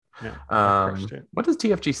What does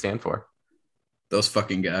TFG stand for? Those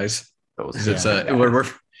fucking guys. Those It's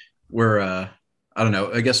we're I don't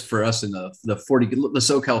know. I guess for us in the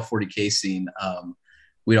SoCal 40K scene,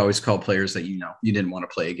 we'd always call players that you didn't want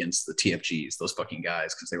to play against the TFGs, those fucking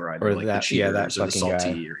guys, because they were either the cheaters or the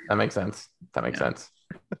salty. That makes sense.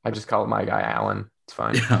 I just call my guy Alan. It's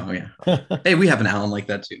fine. Oh yeah. Hey, we have an Alan like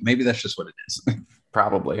that too. Maybe that's just what it is.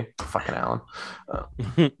 Probably fucking Alan.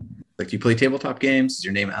 Like, do you play tabletop games? Is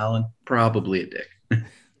your name Alan? Probably a dick.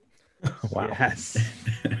 Wow. Yes.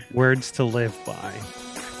 Words to live by.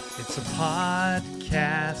 It's a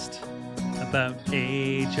podcast about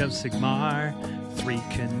Age of Sigmar. 3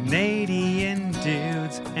 Canadian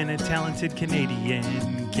dudes and a talented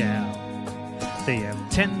Canadian gal. They have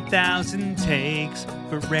 10,000 takes,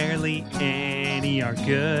 but rarely any are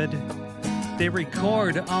good. They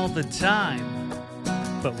record all the time,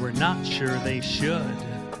 but we're not sure they should.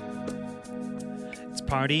 It's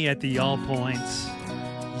Party at the All Points.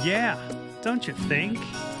 Yeah, don't you think?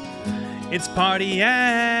 It's Party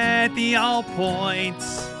at the All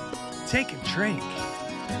Points. Take a drink.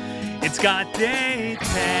 It's got Day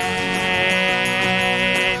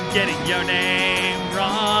 10 getting your name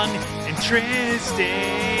wrong, and Tristan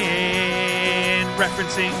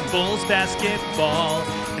referencing Bulls basketball,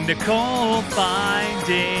 and Nicole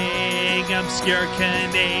finding obscure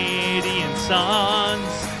Canadian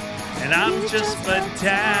songs. And I'm just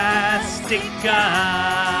fantastic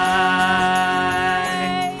guy.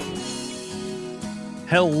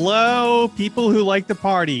 Hello, people who like to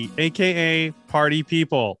party, aka party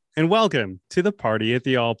people, and welcome to the Party at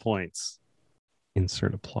the All Points.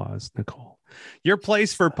 Insert applause, Nicole. Your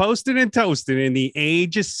place for posting and toasting in the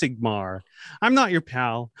Age of Sigmar. I'm not your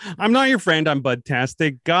pal. I'm not your friend. I'm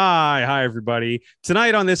Budtastic Guy. Hi, everybody.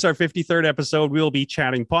 Tonight on this, our 53rd episode, we'll be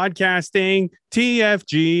chatting podcasting,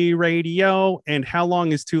 TFG radio, and how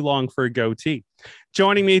long is too long for a goatee.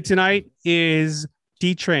 Joining me tonight is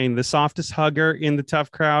D-Train, the softest hugger in the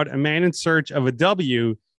tough crowd, a man in search of a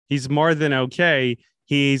W. He's more than okay.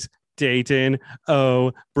 He's Dayton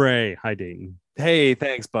O'Bray. Hi, Dayton. Hey,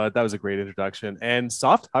 thanks, bud. That was a great introduction. And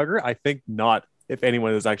soft hugger, I think not, if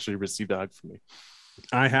anyone has actually received a hug from me.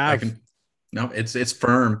 I have. No, it's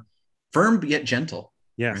firm yet gentle.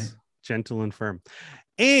 Yes, right? Gentle and firm.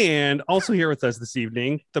 And also here with us this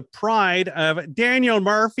evening, the pride of Daniel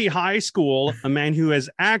Murphy High School, a man who has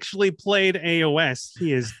actually played AOS.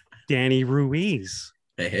 He is Danny Ruiz.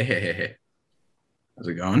 Hey. How's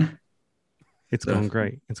it going? It's going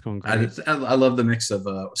great. I love the mix of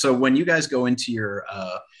so when you guys go into your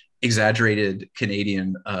exaggerated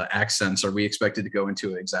Canadian accents, are we expected to go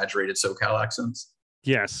into exaggerated SoCal accents?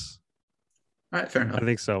 Yes. All right, fair enough. I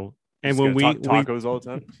think so. And Just when we tacos all the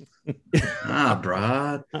time.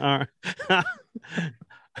 Brad.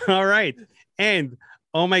 All right. And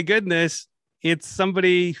oh my goodness, it's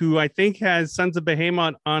somebody who I think has Sons of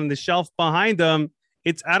Behemoth on the shelf behind them.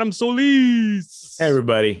 It's Adam Solis. Hey,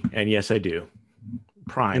 everybody. And yes, I do.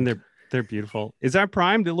 Primed. And they're beautiful. Is that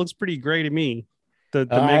primed? It looks pretty gray to me. The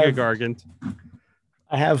Mega Gargant.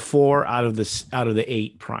 I have 4 out of the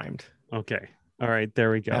 8 primed. Okay. All right. There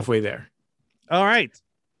we go. Halfway there. All right.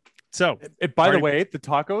 So, by the way, the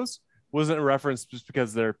tacos wasn't a reference just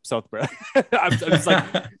because they're South American. I'm just like,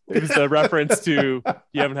 it was a reference to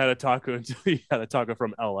you haven't had a taco until you had a taco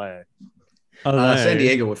from LA. San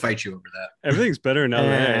Diego would fight you over that. Everything's better in LA.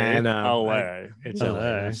 And, LA. It's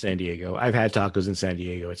LA. San Diego. I've had tacos in San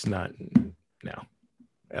Diego. It's not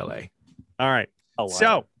LA. All right. LA.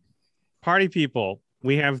 So, party people,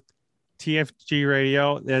 we have TFG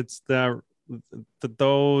radio. That's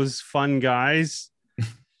those fun guys.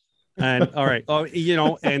 And all right.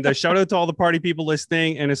 And a shout out to all the party people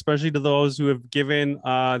listening, and especially to those who have given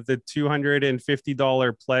the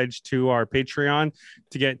 $250 pledge to our Patreon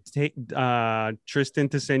to get Tristan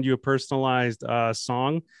to send you a personalized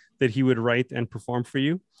song that he would write and perform for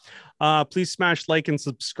you. Please smash like and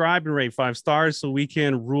subscribe and rate 5 stars so we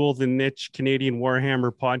can rule the niche Canadian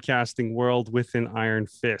Warhammer podcasting world with an iron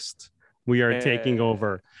fist. We are taking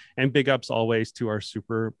over. And big ups always to our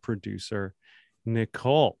super producer,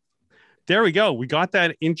 Nicole. There we go. We got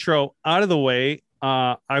that intro out of the way.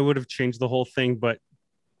 I would have changed the whole thing, but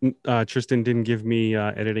Tristan didn't give me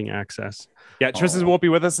editing access. Yeah, Tristan won't be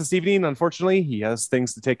with us this evening, unfortunately. He has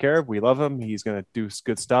things to take care of. We love him. He's going to do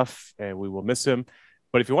good stuff, and we will miss him.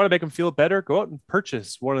 But if you want to make him feel better, go out and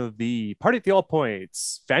purchase one of the Party at the All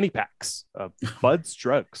Points fanny packs of Bud's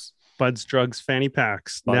Drugs. Bud's Drugs fanny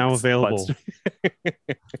packs now available.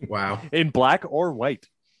 Wow. In black or white.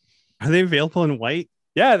 Are they available in white?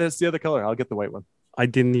 Yeah, that's the other color. I'll get the white one.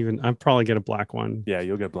 I'll probably get a black one. Yeah,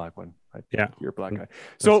 you'll get a black one. Yeah. You're a black guy.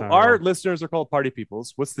 So how I our roll. listeners are called party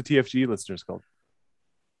peoples. What's the TFG listeners called?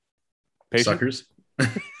 Patient? Suckers.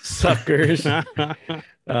 Suckers.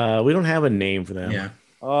 We don't have a name for them. Yeah.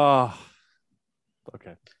 Oh,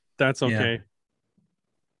 okay. That's Yeah. okay.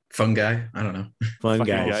 Fungi. I don't know. Fun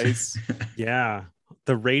Fucking guys. Yeah.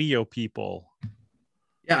 The radio people.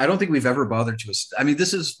 Yeah, I don't think we've ever bothered to. I mean,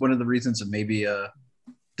 this is one of the reasons of maybe,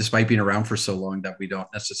 despite being around for so long, that we don't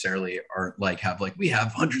necessarily we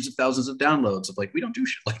have hundreds of thousands of downloads of we don't do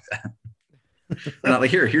shit like that. We're not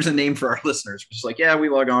like here's a name for our listeners. We're just like, yeah, we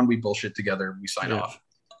log on, we bullshit together, we sign off.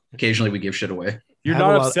 Occasionally, we give shit away. You're Have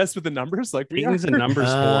not a lot- obsessed with the numbers like we are? Things and numbers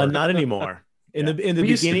for. Not anymore. In the We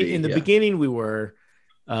used to beginning, be, in the yeah. beginning, we were.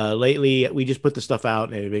 Lately, we just put the stuff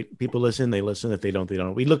out, and if people listen, they listen. If they don't, they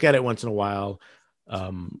don't. We look at it once in a while.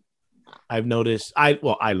 I've noticed. I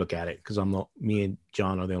look at it because me and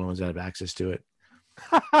John are the only ones that have access to it.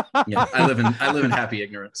 Yeah, I live in happy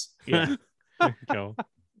ignorance. Yeah, There you go.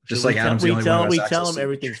 Just So like Adam's the we only tell one who we has tell access them to-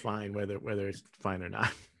 everything's fine, whether it's fine or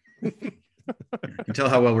not. You can tell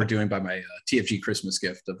how well we're doing by my TFG Christmas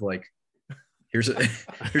gift of here's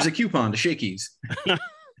a coupon to Shakey's.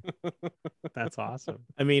 That's awesome.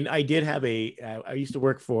 I mean, I did have I used to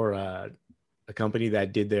work for a company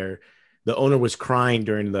that did the owner was crying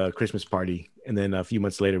during the Christmas party, and then a few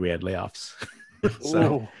months later we had layoffs.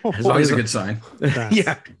 So as It's long always as a good sign. That's-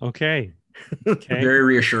 yeah, Okay. Okay. Very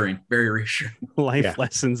reassuring. Very reassuring. Life Yeah.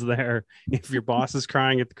 lessons there. If your boss is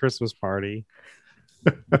crying at the Christmas party,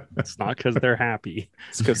 it's not because they're happy.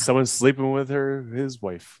 It's because someone's sleeping with his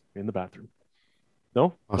wife in the bathroom. No,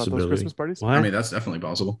 not those Possibility. Christmas parties. What? I mean, that's definitely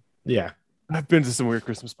possible. yeah. I've been to some weird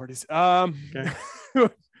Christmas parties. Okay.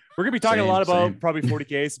 We're gonna be talking a lot Same, about same. probably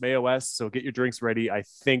 40K, some AOS. So get your drinks ready. I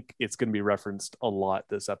think it's gonna be referenced a lot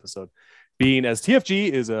this episode, being as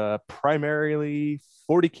TFG is a primarily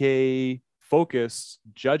 40K focused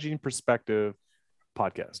judging perspective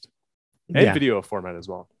podcast and Yeah. video format as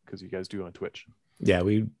well, because you guys do on Twitch. Yeah,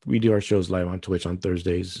 we do our shows live on Twitch on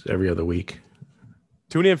Thursdays every other week.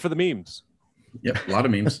 Tune in for the memes. Yep, a lot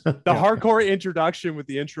of memes. The hardcore introduction with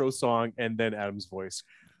the intro song and then Adam's voice,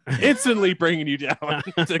 instantly bringing you down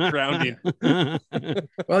to grounding.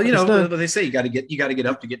 Well, you know, It's not- they say you got to get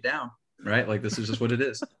up to get down, right? Like this is just what it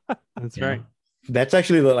is. That's Yeah. right. That's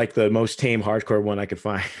actually the most tame hardcore one I could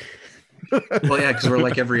find. Well, yeah, because we're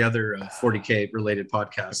like every other 40K related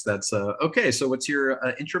podcast. That's okay. So, what's your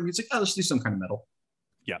intro music? Oh, let's do some kind of metal.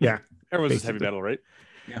 Yeah. Everyone's just heavy Basically. metal, right?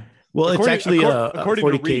 Well, it's According- actually according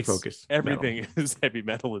to 40K Reese, focus. Everything is heavy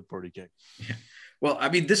metal in 40K. Well, I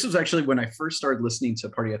mean, this was actually when I first started listening to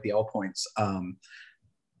Party at the All Points.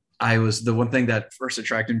 I was the one thing that first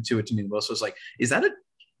attracted me to me the most was like, is that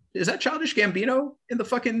Childish Gambino in the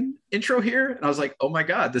fucking intro here? And I was like, oh my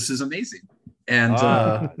god, this is amazing. And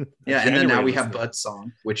yeah, and then now we have listener. Bud's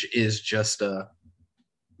song, which is just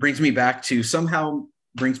brings me back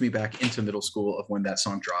into middle school of when that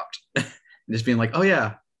song dropped, and just being like, oh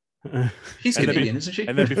yeah, he's And then Canadian, isn't she?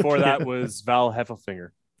 And then before that was Val Heffelfinger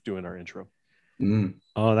doing our intro. Mm.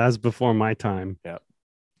 Oh, that's before my time.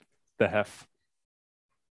 The Hef.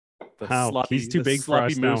 The How? He's too the big for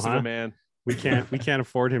sloppy us now, moves of huh? a man. We can't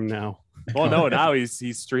afford him now. Well, no, now he's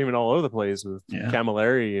streaming all over the place with Yeah.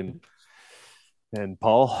 Camilleri and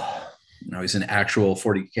Paul. Now he's an actual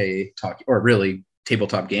 40K talking, or really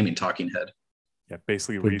tabletop gaming talking head. Yeah,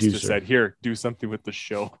 basically Reese just Producer. said, "Here, do something with the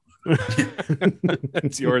show.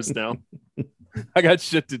 It's yours now. I got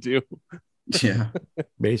shit to do." Yeah,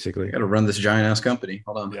 Basically. I got to run this giant ass company.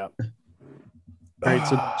 Hold on. Yeah. All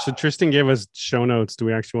right, so Tristan gave us show notes. Do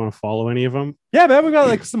we actually want to follow any of them? Yeah, man, we got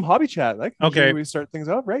like some hobby chat. Like, Okay. usually we start things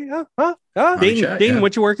up, right? Yeah, huh? Hobby Dayton, chat, Dayton, yeah.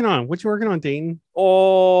 what you working on? What you working on, Dayton?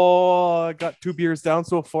 Oh, I got 2 beers down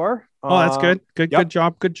so far. Oh, that's good. Good yep.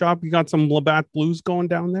 Good job. You got some Labatt Blues going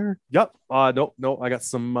down there. Yep. No. I got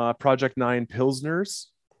some Project 9 Pilsners.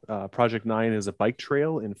 Project 9 is a bike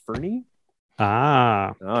trail in Fernie.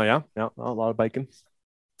 Ah, Oh, yeah. A lot of biking.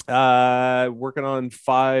 Working on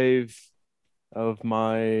 5 of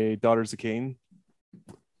my Daughters of Cain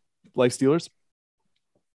life stealers.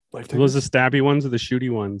 Life those takers. the stabby ones or the shooty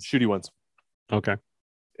ones? Shooty ones. Okay.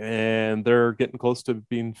 And they're getting close to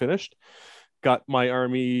being finished. Got my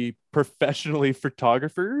army professionally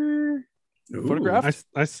photographer Ooh. photographed.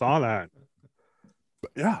 I saw that.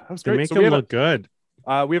 Yeah, that was They great. make So them we have look good.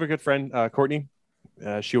 we have a good friend, Courtney.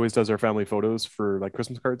 She always does our family photos for like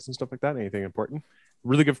Christmas cards and stuff like that. Anything important.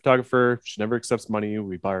 Really good photographer. She never accepts money.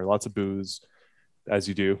 We buy her lots of booze, as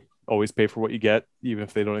you do. Always pay for what you get, even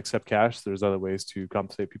if they don't accept cash. There's other ways to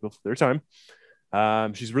compensate people for their time.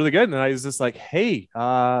 She's really good. And I was just like, hey,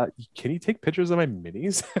 can you take pictures of my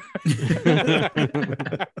minis?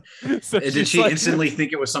 So Did she instantly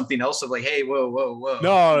think it was something else of like, hey, whoa.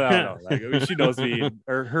 No. Like, I mean, she knows me.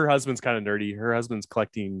 Her husband's kind of nerdy. Her husband's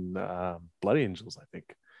collecting blood angels, I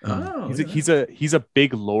think. Oh, He's a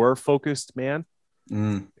big lore focused man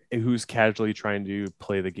Mm. who's casually trying to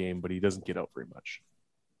play the game, but he doesn't get out very much.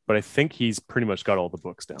 But I think he's pretty much got all the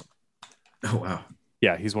books down. Oh, wow.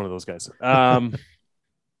 Yeah, he's one of those guys.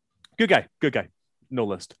 Good guy. No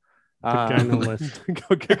list. Good guy, no list.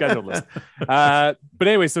 Good guy, no list. But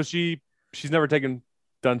anyway, so she's never done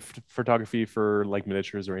photography for like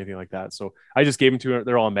miniatures or anything like that. So I just gave them to her.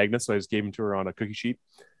 They're all on magnets, so I just gave them to her on a cookie sheet.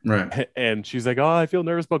 Right. And she's like, "Oh, I feel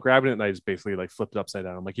nervous about grabbing it," and I just basically like flipped it upside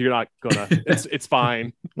down. I'm like, "You're not gonna. It's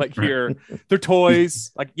fine. Like they're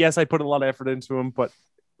toys. Like yes, I put a lot of effort into them, but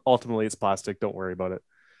ultimately it's plastic. Don't worry about it.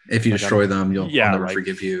 If you destroy them, I'll never like,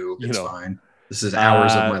 forgive you. It's know. fine. This is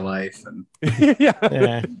hours of my life." And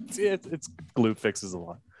Yeah. It's glue fixes a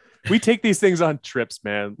lot. We take these things on trips,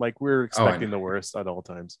 man. Like we're expecting the worst at all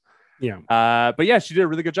times. Yeah. But yeah, she did a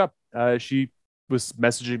really good job. She was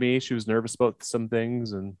messaging me. She was nervous about some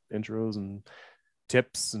things and intros and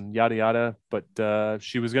tips and yada yada. But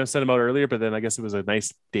she was gonna send them out earlier, but then I guess it was a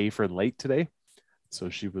nice day for late today. So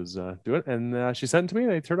she was doing it, and she sent them to me,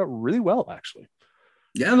 and they turned out really well, actually.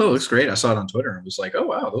 yeah, no, it looks great. I saw it on Twitter and was like, oh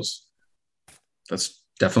wow, that's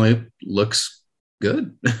definitely looks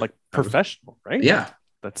good. Like professional, right? Yeah.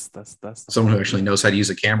 That's Someone who actually knows how to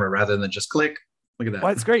use a camera rather than just click. Look at that.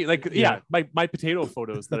 Well, it's great. Like, yeah, my potato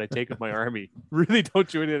photos that I take of my army really don't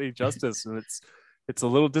do it any justice, and it's a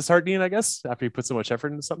little disheartening, I guess, after you put so much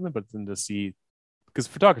effort into something. But then to see, because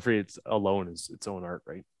photography alone is its own art,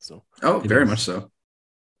 right? So, very much so.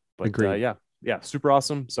 But Agreed. yeah, super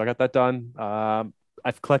awesome. So I got that done.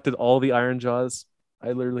 I've collected all the Iron Jaws.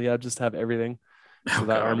 I literally just have everything. So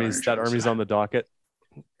that army's on the docket.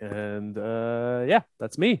 And yeah,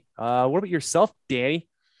 that's me. What about yourself, Danny?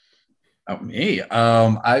 Oh, me.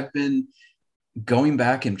 I've been going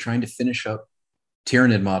back and trying to finish up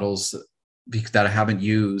Tyranid models that I haven't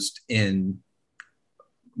used in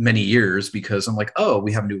many years because I'm like, oh,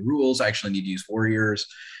 we have new rules. I actually need to use warriors.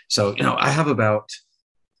 So, I have about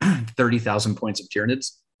 30,000 points of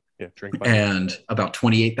Tyranids. Yeah, drink. And about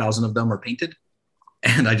 28,000 of them are painted.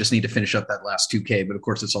 And I just need to finish up that last 2K. But of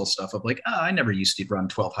course, it's all stuff of like, I never used to run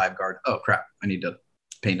 12 Hive Guard. Oh, crap. I need to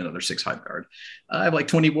paint another 6 Hive Guard. I have like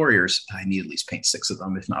 20 warriors. I need at least paint 6 of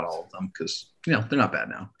them, if not all of them, because, they're not bad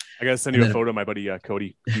now. I got to send you a photo of my buddy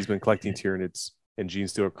Cody. He's been collecting Tyranids and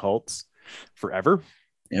Genestealer cults forever.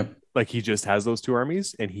 Yep. Like he just has those 2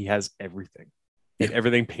 armies and he has everything. And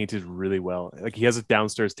everything painted really well. Like he has a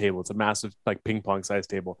downstairs table. It's a massive like ping pong size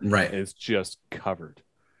table. Right. And it's just covered.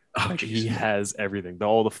 Oh, like he has everything.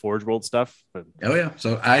 All the Forge World stuff. But... Oh yeah.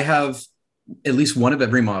 So I have at least one of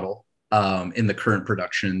every model in the current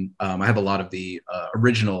production. I have a lot of the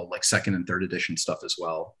original like 2nd and 3rd edition stuff as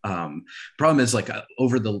well. Problem is like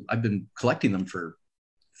I've been collecting them for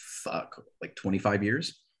like 25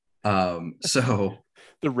 years. So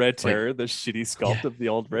the Red Terror, the shitty sculpt of the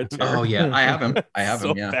old Red Terror. Oh yeah, I have him.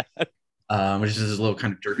 So yeah. Bad. Which is his little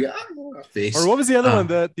kind of derpy face. Or what was the other one?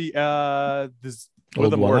 The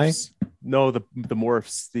morphs. No, the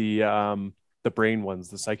morphs. The brain ones,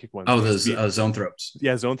 the psychic ones. Oh, those Zoanthropes.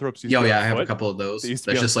 Yeah, Zoanthropes. Yeah, I have a couple of those. That's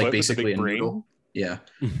just like basically a noodle. Yeah.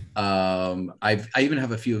 I even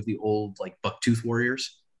have a few of the old like Bucktooth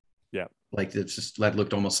Warriors. Yeah. Like it's just that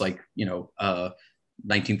looked almost like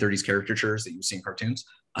 1930s caricatures that you see in cartoons.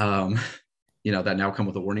 That now come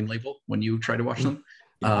with a warning label when you try to watch them.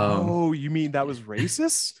 Oh, you mean that was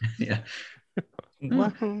racist? Yeah.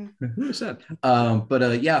 Who said?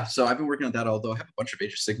 Yeah, so I've been working on that, although I have a bunch of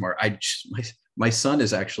Age of Sigmar. My son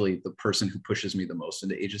is actually the person who pushes me the most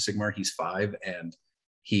into Age of Sigmar. He's 5 and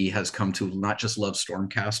he has come to not just love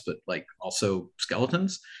Stormcast, but like also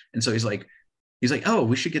skeletons. And so he's like, oh,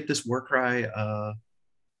 we should get this Warcry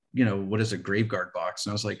what is a Graveguard box?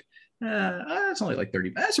 And I was like, it's only like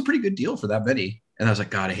 30. That's a pretty good deal for that many. And I was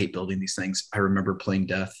like, God, I hate building these things. I remember playing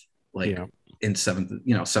Death in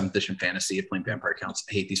 7th edition fantasy of playing Vampire Counts.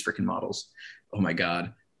 I hate these freaking models. Oh my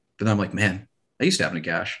God. But then I'm like, man, I used to have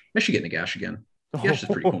Nagash. I should get Nagash again. Nagash is a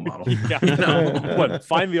pretty cool model.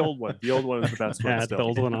 Find the old one. The old one is the best one. The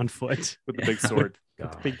old one on foot with the big sword.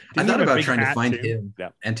 I thought about trying to find him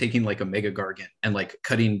and taking like a Mega Gargant and like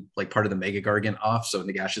cutting like part of the Mega Gargant off. So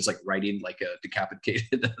Nagash is like riding like a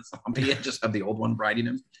decapitated zombie and just have the old one riding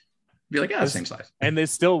him. Be like, same size. And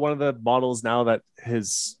there's still one of the models now that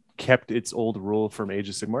has kept its old rule from Age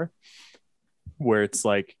of Sigmar, where it's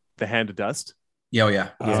like the Hand of Dust. Yeah, oh yeah.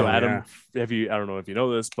 So Adam, I don't know if you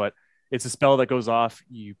know this, but It's a spell that goes off.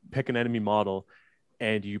 You pick an enemy model,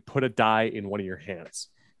 and you put a die in one of your hands,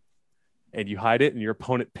 and you hide it, and your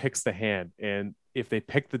opponent picks the hand. And if they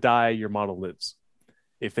pick the die, your model lives.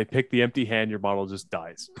 If they pick the empty hand, your model just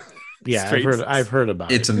dies. Yeah, Straight- I've heard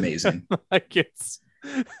about It's it. amazing. Like it's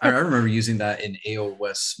I remember using that in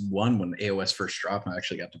AOS 1 when AOS first dropped, and I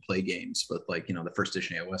actually got to play games with, like, you know, the first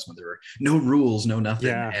edition AOS when there were no rules, no nothing.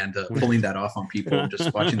 Yeah. And pulling that off on people and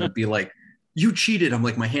just watching them be like, you cheated. I'm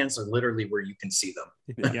like, my hands are literally where you can see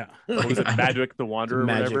them. Yeah. what was it, Magic the Wanderer, or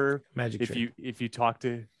Magic. whatever. Magic If trick. you talk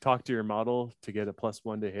to your model to get a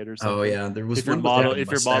 +1 to hit or something. Oh yeah, there was If your one with model the if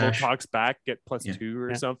your model mustache. talks back, get +2 Yeah. or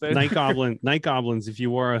Yeah. something. Night goblins. If you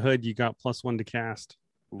wore a hood, you got +1 to cast.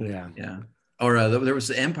 Yeah. Yeah. Or there was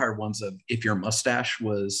the Empire ones of if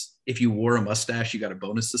you wore a mustache, you got a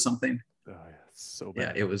bonus to something. Oh, yeah, it's so Yeah,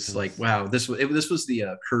 bad. it was like, wow, this was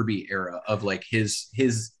the Kirby era of like his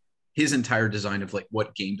entire design of like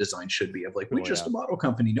what game design should be, of like, we're Oh, just yeah. a model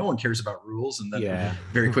company, no one cares about rules, and then Yeah.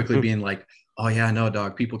 very quickly being like, oh yeah, no,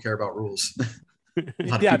 dog, people care about rules. A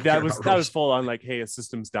lot of Yeah, people care that was about that was rules. full on like, hey, a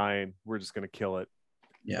system's dying. We're just gonna kill it.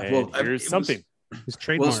 Yeah, And well, here's something. It's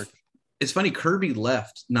trademark. It's funny, Kirby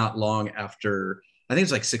left not long after, I think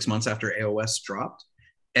it's like 6 months after AOS dropped,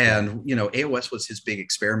 and you know, AOS was his big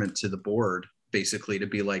experiment to the board, basically to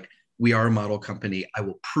be like, we are a model company. I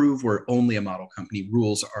will prove we're only a model company.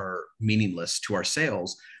 Rules are meaningless to our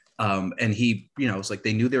sales. And he, you know, it's like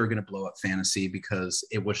they knew they were going to blow up Fantasy because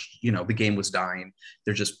it was, you know, the game was dying.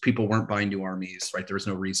 They're just, people weren't buying new armies, right? There was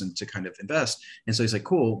no reason to kind of invest. And so he's like,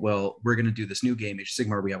 cool, well, we're going to do this new game, Age of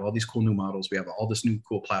Sigmar. We have all these cool new models. We have all this new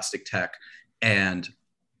cool plastic tech. And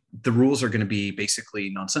the rules are going to be basically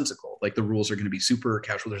nonsensical. Like the rules are going to be super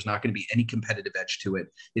casual. There's not going to be any competitive edge to it.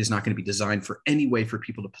 It is not going to be designed for any way for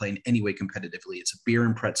people to play in any way competitively. It's a beer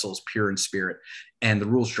and pretzels, pure in spirit. And the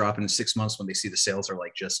rules drop in 6 months when they see the sales are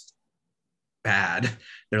like just bad.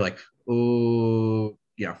 They're like, oh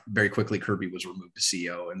yeah. Very quickly, Kirby was removed to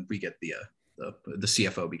CEO, and we get the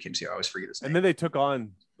CFO became CEO. I always forget his name. And then they took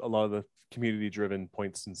on a lot of the community-driven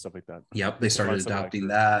points and stuff like that. Yep, they started Lots of adopting like-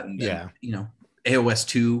 that, and then, Yeah. you know, AOS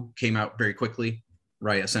 2 came out very quickly,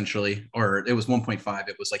 right? Essentially, or it was 1.5.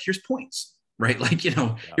 It was like, here's points, right? Like, you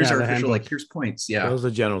know, here's Yeah, our the official, handbook. like, here's points. That Yeah, was the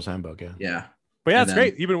general's handbook. Yeah. yeah. But yeah, And it's then-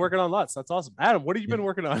 great. You've been working on lots. That's awesome. Adam, what have you been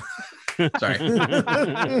working on? Sorry, like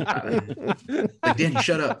Danny,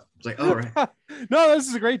 shut up. It's like, oh, right. No, this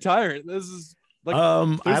is a great tire. This is like I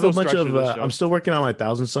there's have no a bunch structure of. to this show. I'm still working on my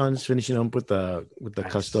Thousand Suns, finishing up with the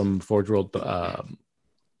Nice. custom Forge World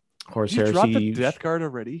Horse Did you drop the Heresy Death Guard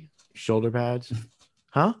already? shoulder pads.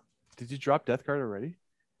 Huh? Did you drop Death Guard already?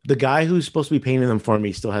 The guy who's supposed to be painting them for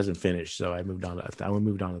me still hasn't finished, so I moved on. I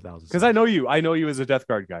moved on to Thousand. Because I know you as a Death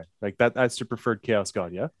Guard guy. Like that's your preferred Chaos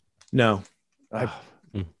God, yeah? No,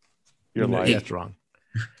 You're no, lying. that's wrong.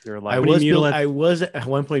 You're I lying. many I mutilates- was at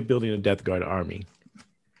one point building a Death Guard army.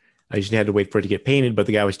 I just had to wait for it to get painted, but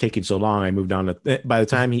the guy was taking so long. I moved on to. By the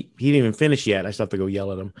time he didn't even finish yet, I still have to go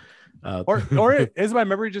yell at him. Or is my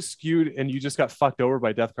memory just skewed and you just got fucked over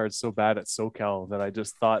by Death Guard so bad at SoCal that I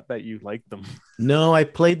just thought that you liked them? No, I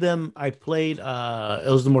played them. I played.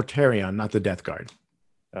 It was the Mortarion, not the Death Guard,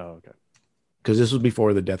 Oh, okay. because this was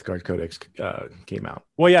before the Death Guard Codex came out.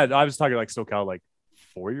 Well, yeah, I was talking like SoCal like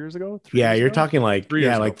 4 years ago. 3 Yeah, years you're ago? talking like 3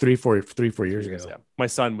 years like ago. 3-4 years ago. Yeah. My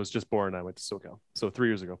son was just born. I went to SoCal. So 3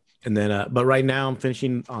 years ago. And then, but right now I'm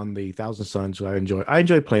finishing on the Thousand Suns. So I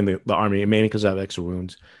enjoy playing the army, mainly because I have extra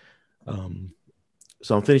wounds.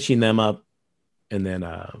 So I'm finishing them up, and then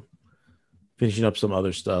finishing up some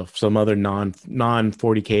other stuff, some other non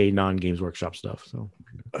 40K non Games Workshop stuff. So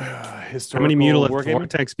How many mutilate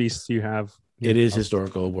vortex beasts do you have? it is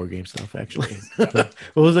historical war game stuff, actually. What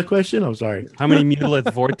was the question? I'm sorry. How many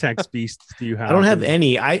mutilate vortex beasts do you have? I don't have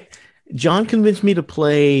any. John convinced me to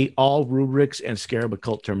play all rubrics and Scarab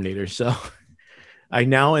Occult Terminator. So I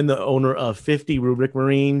now am the owner of 50 rubric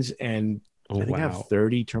Marines, and Oh, I think I have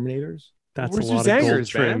 30 Terminators. That's Where's a your lot of gold zangers,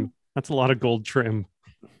 trim. man? That's a lot of gold trim.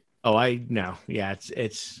 Oh,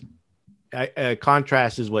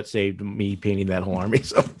 contrast is what saved me painting that whole army.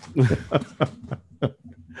 So,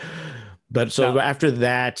 but so after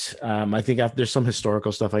that, I think there's some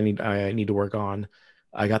historical stuff I need to work on.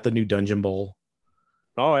 I got the new Dungeon Bowl,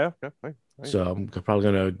 Oh, yeah. Okay. Fine. so I'm probably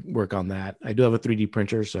gonna work on that. I do have a 3D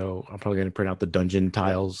printer, so I'm probably gonna print out the dungeon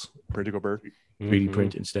tiles, Pretty bird. 3D Mhm.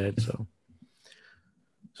 print instead. So,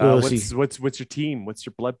 let's see. What's your team? What's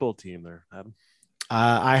your Blood Bowl team there, Adam?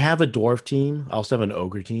 I have a dwarf team. I also have an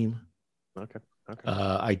ogre team. Okay.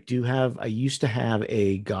 I used to have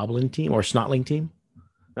a goblin team or snotling team.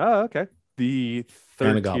 Oh, okay. The And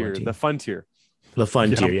a third goblin tier, team. the fun tier. The fun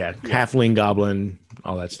Yeah. tier, yeah. Halfling, goblin,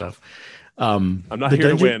 all that stuff. I'm not the here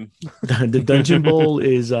dungeon, to win. The Dungeon Bowl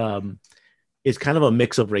is kind of a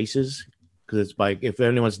mix of races because it's like if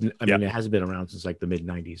anyone's, I mean, it hasn't been around since like the mid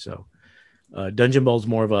 '90s. So Dungeon Bowl is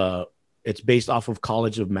more of it's based off of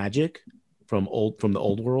College of Magic from the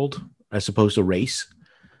old world as opposed to race.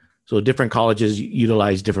 So different colleges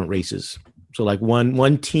utilize different races. So like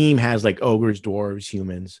one team has like ogres, dwarves,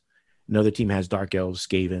 humans. Another team has dark elves,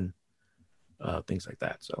 Skaven, things like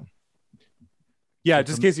that. So yeah,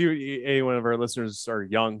 just in case any one of our listeners are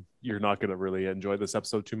young, you're not going to really enjoy this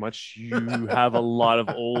episode too much. You have a lot of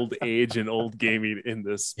old age and old gaming in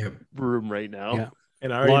this room right now. Yeah.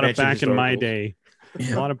 And A lot of back in my day.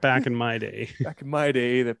 Yeah. A lot of back in my day. Back in my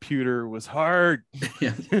day, the pewter was hard.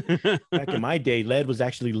 Yeah. back in my day, lead was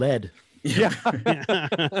actually lead. Yeah.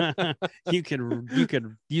 you could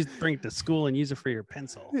bring it to school and use it for your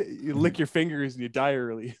pencil. You lick your fingers and you die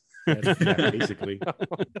early. Yeah, basically.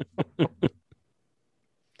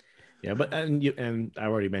 Yeah, but and I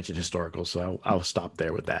already mentioned historical, so I'll stop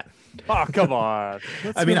there with that. Oh, come on.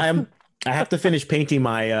 I mean, I have to finish painting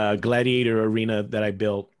my gladiator arena that I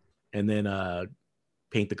built, and then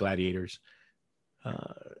paint the gladiators. And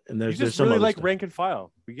You there's just some really other like stuff. rank and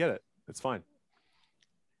file. We get it. It's fine.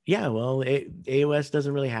 Yeah, well, AOS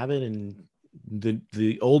doesn't really have it, and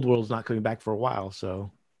the old world's not coming back for a while,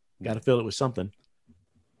 so got to fill it with something.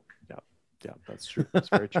 Yeah, that's true. That's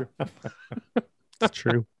very true. It's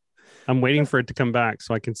true. I'm waiting for it to come back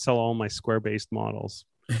so I can sell all my square-based models.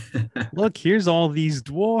 Look, here's all these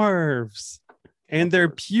dwarves, and they're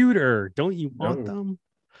pewter. Don't you want them?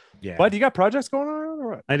 Yeah. What, you got projects going on or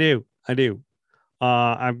what? I do.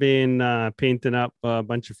 I've been painting up a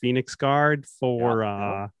bunch of Phoenix Guard for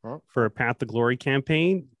a Path to Glory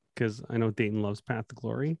campaign because I know Dayton loves Path to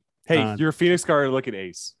Glory. Hey, your Phoenix Guard looking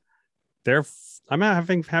ace. I'm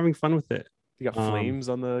having fun with it. You got flames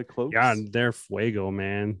on the cloaks. Yeah, they're fuego,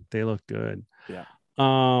 man. They look good. Yeah.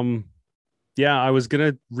 Yeah, I was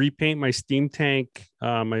gonna repaint my steam tank,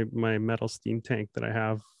 my metal steam tank that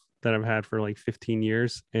I've had for like 15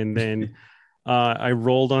 years, and then I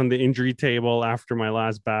rolled on the injury table after my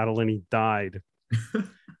last battle, and he died. Oh,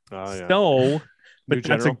 yeah. So, New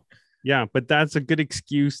general. but that's a good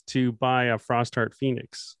excuse to buy a Frostheart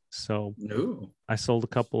Phoenix. So No. I sold a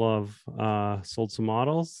couple of sold some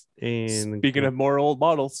models, and Speaking of more old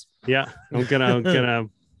models, yeah, I'm gonna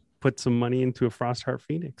put some money into a Frostheart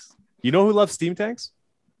Phoenix. you know who loves steam tanks?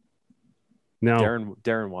 No,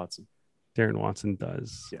 Darren Watson. Darren Watson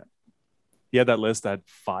does. Yeah. He had that list at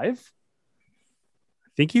 5. I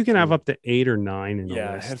think you can have up to 8 or 9 in the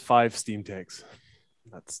Yeah, I list. had 5 steam tanks.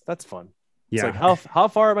 That's fun. It's Yeah, like how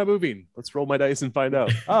far am I moving? Let's roll my dice and find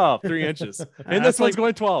out. Oh, 3 inches. And this one's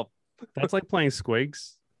going 12. that's like playing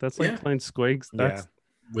Squigs. That's like Yeah. playing Squigs. That's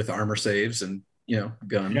With armor saves and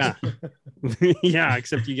guns. yeah, yeah.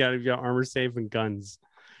 Except you got armor save and guns,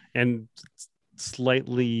 and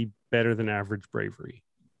slightly better than average bravery.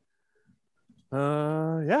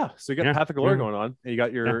 Yeah. So you got Yeah, Path of Glory yeah. going on. And you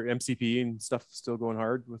got your MCP and stuff still going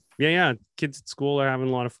hard with. Yeah. Kids at school are having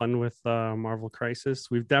a lot of fun with Marvel Crisis.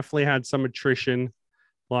 We've definitely had some attrition.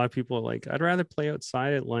 A lot of people are like, I'd rather play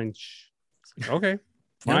outside at lunch. It's like, okay,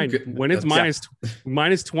 fine. good. When it's That's-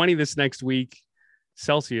 minus 20 this next week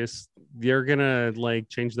Celsius, they're gonna like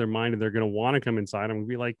change their mind and they're gonna want to come inside. I'm gonna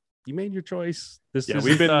be like, you made your choice. This is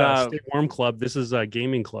we've been Stay Warm Club. This is a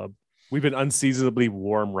gaming club. We've been unseasonably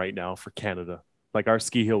warm right now for Canada. Like our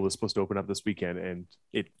ski hill was supposed to open up this weekend, and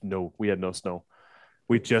we had no snow.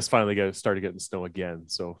 We just finally started getting snow again.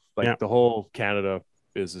 So the whole Canada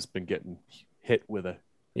has just been getting hit with the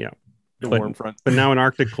warm front. But now an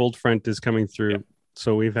Arctic cold front is coming through. Yeah.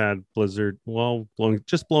 So we've had blizzard,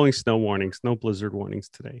 blowing snow warnings, no blizzard warnings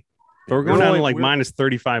today. But we're going down to like minus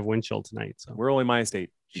 35 wind chill tonight. So We're only -8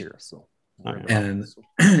 here. So And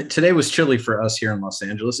today was chilly for us here in Los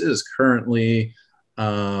Angeles. It is currently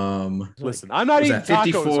listen, I'm not eating tacos.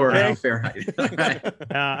 54 Okay? Fahrenheit.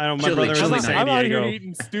 I know my Chilly, brother was chilly in San I'm out here Diego.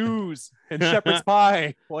 eating stews and shepherd's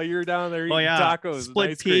pie while you're down there eating tacos. and split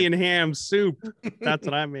ice pea cream. and ham soup. That's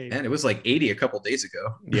what I made. And it was like 80 a couple days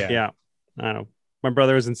ago. Yeah, I know. My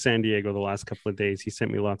brother was in San Diego the last couple of days. He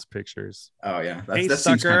sent me lots of pictures. Oh yeah, Hey, that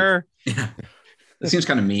seems sucker! that seems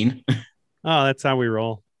kind of mean. Oh, that's how we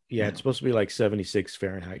roll. Yeah, it's supposed to be like 76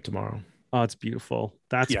 Fahrenheit tomorrow. Oh, it's beautiful.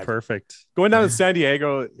 That's Yeah. perfect. Going down to San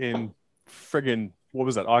Diego in friggin' what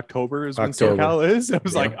was that? October is when October. SoCal is. I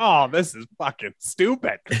was Yeah. like, oh, this is fucking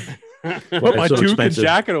stupid. Put It's my so Duke and expensive.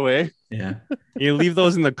 jacket away. Yeah, You leave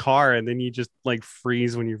those in the car and then you just like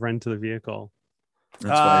freeze when you run to the vehicle.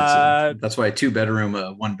 that's why a 2-bedroom,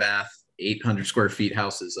 1-bath, 800 square feet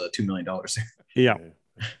house is $2 million. Yeah.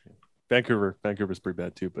 Vancouver's pretty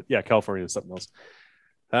bad too, but yeah, California is something else.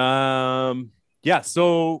 Yeah,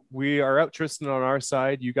 so we are out Tristan on our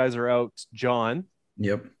side. You guys are out John.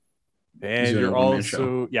 Yep. And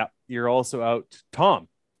you're also out Tom.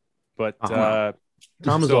 But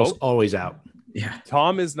Tom is always out. Yeah.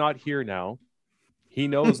 Tom is not here now. He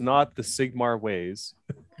knows not the Sigmar ways.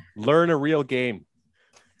 Learn a real game.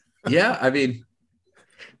 Yeah, I mean,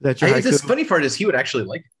 the funny part is he would actually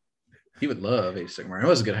like it. He would love Age of Sigmar. It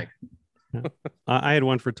was a good hike. I had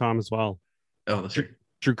one for Tom as well. Oh, that's right.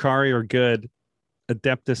 Drukhari are good.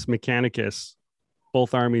 Adeptus Mechanicus.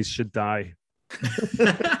 Both armies should die.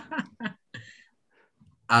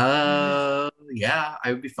 Yeah,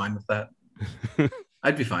 I would be fine with that.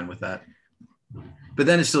 I'd be fine with that. But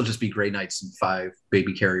then it'd still just be Grey Knights and 5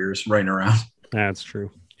 baby carriers running around. That's true.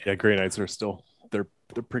 Yeah, Grey Knights are still they're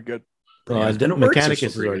pretty good. Mechanicus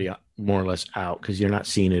is already more or less out because you're not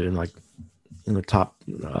seeing it in the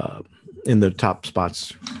top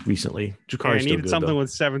spots recently. I needed something with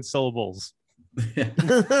 7 syllables.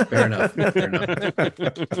 Fair enough.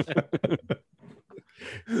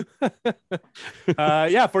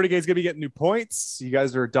 Yeah, 40K is gonna be getting new points. You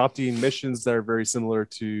guys are adopting missions that are very similar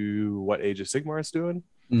to what Age of Sigmar is doing,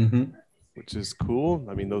 which is cool.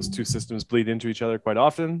 I mean, those two systems bleed into each other quite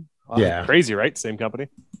often. Yeah, crazy, right? Same company.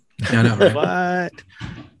 I know, right?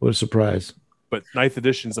 What a surprise! But 9th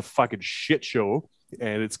edition is a fucking shit show,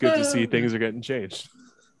 and it's good to see things are getting changed.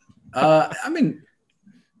 I mean,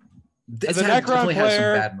 as a Necron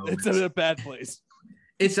player, it's in a bad place.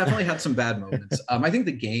 It's definitely had some bad moments. I think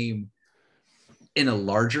the game, in a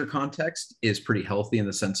larger context, is pretty healthy in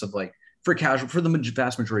the sense of like for the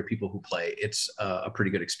vast majority of people who play, it's a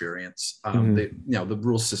pretty good experience. The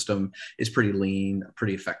rule system is pretty lean,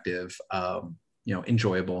 pretty effective,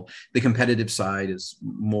 enjoyable. The competitive side is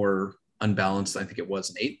more unbalanced. I think it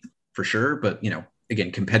was an 8th for sure, but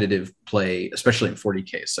again, competitive play, especially in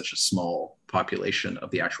 40K, is such a small population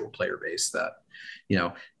of the actual player base that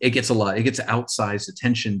it gets outsized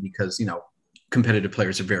attention because competitive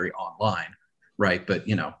players are very online, right? But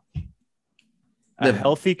a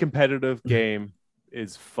healthy competitive game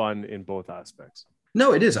is fun in both aspects.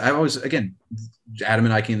 No, it is. Adam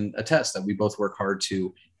and I can attest that we both work hard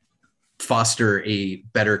to foster a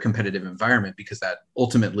better competitive environment because that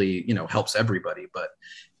ultimately helps everybody. But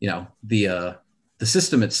the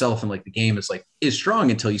system itself and like the game is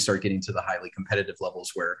strong until you start getting to the highly competitive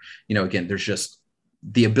levels where again there's just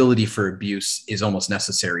the ability for abuse is almost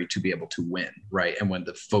necessary to be able to win, right? And when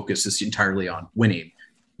the focus is entirely on winning,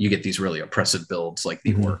 you get these really oppressive builds like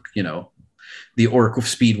the Orc, the Orc with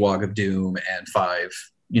Speedwalk of Doom and 5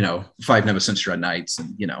 Nemesis Dread Knights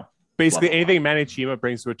and basically blah, blah, anything Manichima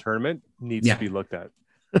brings to a tournament needs to be looked at.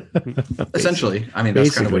 Essentially, I mean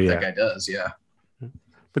that's kind of what that guy does, yeah.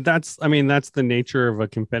 But that's the nature of a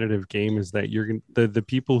competitive game is that the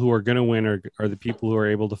people who are going to win are the people who are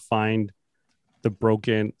able to find the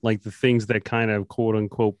broken, like the things that kind of quote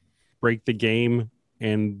unquote break the game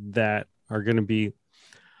and that are going to be,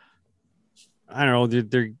 I don't know,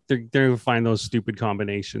 they're going to find those stupid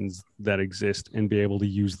combinations that exist and be able to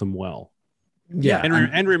use them well. Yeah.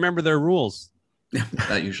 And remember their rules.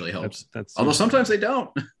 That usually helps. That's although sometimes they don't.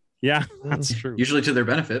 Yeah, that's true. Usually to their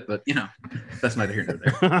benefit, but that's neither here nor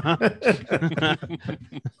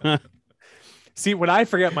there. See, when I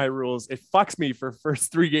forget my rules, it fucks me for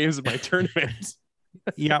first 3 games of my tournament.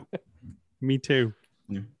 Yep. Me too.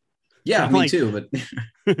 Yeah, me too.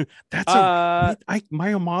 But that's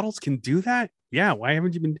my models can do that. Yeah. Why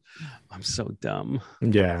haven't you been? I'm so dumb.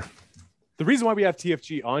 Yeah. The reason why we have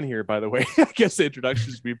TFG on here, by the way, I guess the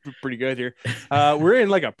introduction should be pretty good here. We're in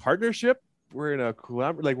like a partnership. We're in a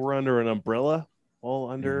we're under an umbrella, all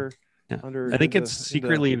under. I think it's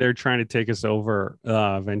secretly they're trying to take us over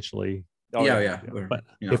eventually. Oh, yeah. But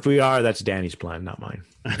if we are, that's Danny's plan, not mine.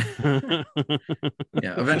 Yeah,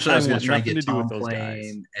 eventually I was going to try and get Tom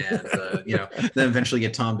playing, and then eventually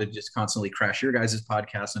get Tom to just constantly crash your guys'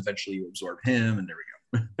 podcast, and eventually you absorb him, and there we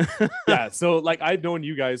go. Yeah, so like I've known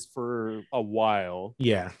you guys for a while.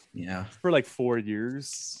 Yeah, for like 4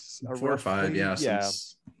 years, 4 or 5. Yeah.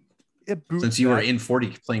 Since you were in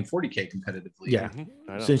playing 40K competitively. Yeah.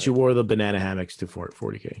 Since you wore the banana hammocks to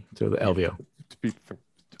 40K, to the LVO.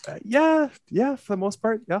 Yeah, for the most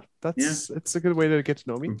part. Yeah, it's a good way to get to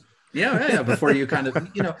know me. Yeah. Before you kind of,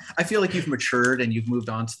 I feel like you've matured and you've moved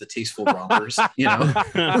on to the tasteful rompers,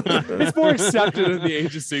 It's more accepted in the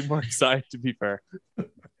Age of Sigmar side, to be fair.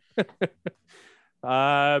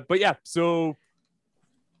 But yeah, so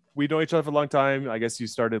we know each other for a long time. I guess you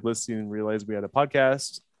started listening and realized we had a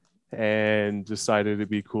podcast and decided it'd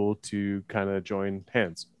be cool to kind of join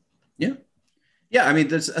hands. Yeah. I mean,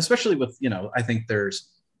 there's, especially with, I think there's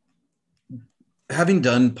having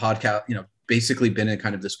done basically been in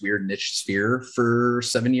kind of this weird niche sphere for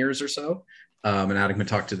 7 years or so. And Adam can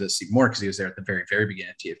talk to this even more because he was there at the very, very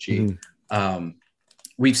beginning of TFG.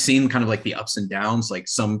 We've seen kind of like the ups and downs, like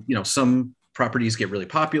some properties get really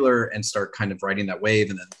popular and start kind of riding that wave.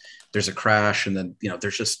 And then there's a crash. And then,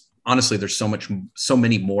 there's just, honestly, there's so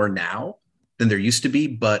many more now than there used to be.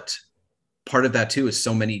 But part of that too is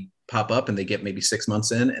so many pop up and they get maybe 6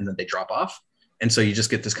 months in and then they drop off. And so you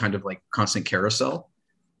just get this kind of like constant carousel.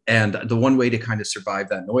 And the one way to kind of survive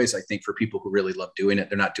that noise, I think, for people who really love doing it,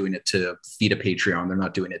 they're not doing it to feed a Patreon. They're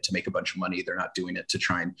not doing it to make a bunch of money. They're not doing it to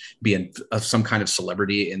try and be some kind of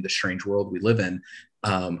celebrity in the strange world we live in,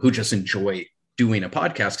 who just enjoy doing a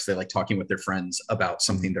podcast because they like talking with their friends about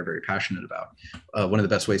something they're very passionate about. One of the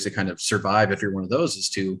best ways to kind of survive if you're one of those is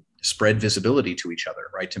to spread visibility to each other,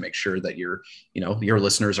 right? To make sure that your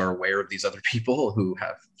listeners are aware of these other people who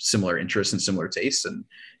have similar interests and similar tastes. And,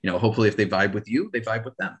 hopefully if they vibe with you, they vibe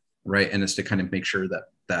with them, right? And it's to kind of make sure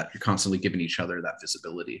that you're constantly giving each other that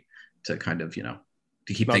visibility to kind of,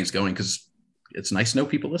 to keep things going, because it's nice to know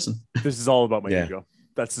people listen. This is all about my ego.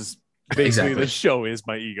 That's just basically Exactly. the show is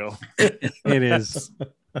my ego. It is.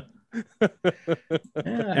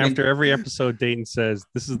 After every episode, Dayton says,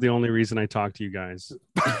 "This is the only reason I talk to you guys."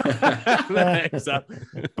 Exactly.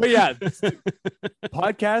 But yeah,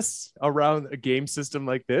 podcasts around a game system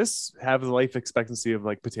like this have the life expectancy of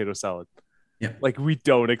like potato salad. Yeah. Like we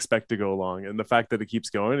don't expect to go long. And the fact that it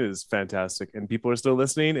keeps going is fantastic. And people are still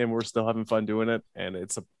listening and we're still having fun doing it. And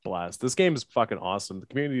it's a blast. This game is fucking awesome. The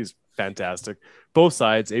community is fantastic. Both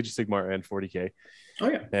sides, Age of Sigmar and 40K.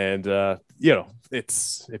 Oh yeah. And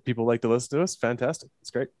it's, if people like to listen to us, fantastic.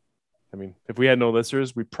 It's great. I mean, if we had no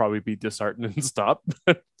listeners, we'd probably be disheartened and stop.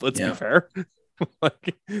 Let's be fair.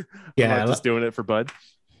 Like, we're not just doing it for Bud.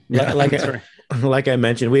 Like I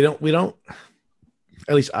mentioned, we don't,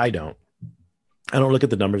 at least I don't look at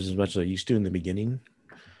the numbers as much as I used to in the beginning.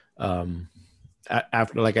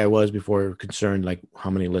 After, like I was before, concerned like how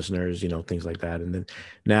many listeners, things like that. And then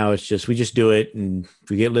now it's just, we just do it. And if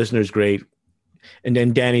we get listeners, great. And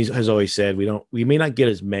then Danny has always said, we may not get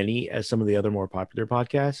as many as some of the other more popular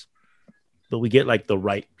podcasts, but we get like the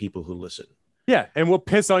right people who listen. Yeah. And we'll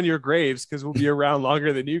piss on your graves because we'll be around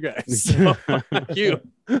longer than you guys. So, fuck you.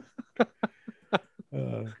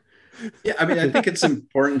 Yeah. I mean, I think it's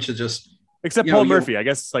important to just, except Paul Murphy. I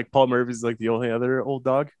guess like Paul Murphy's like the only other old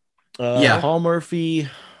dog. Paul Murphy.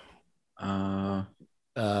 Independent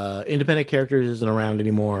Characters isn't around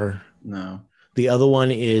anymore. No. The other one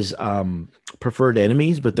is Preferred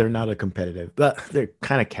Enemies, but they're not a competitive. But they're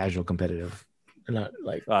kind of casual competitive. They're not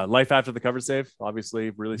like Life After the Cover Save.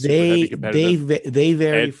 Obviously, really super heavy competitive. They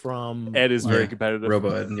vary from. Ed is very competitive.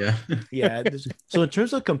 Robo Ed, yeah. Yeah. So in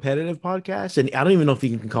terms of competitive podcasts, and I don't even know if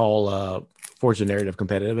you can call Forza Narrative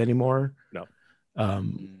competitive anymore. No.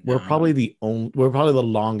 We're probably the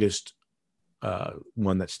longest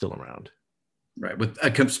one that's still around. Right, with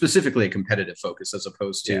specifically a competitive focus, as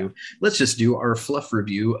opposed to let's just do our fluff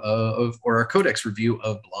review or our codex review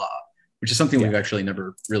of blah, which is something we've actually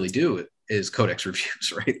never really do is codex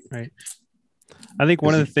reviews, right? Right. I think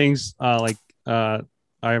one of the things, I've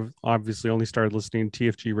obviously only started listening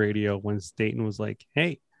to TFG Radio when Dayton was like,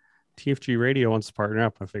 "Hey, TFG Radio wants to partner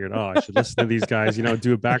up." I figured, I should listen to these guys,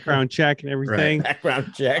 do a background check and everything. Right.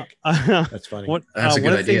 Background check. That's funny. That's a good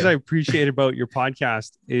one of the idea. things I appreciate about your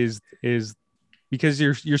podcast is because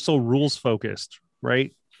you're so rules focused,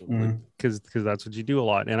 right? Because that's what you do a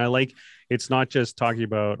lot. And I like, it's not just talking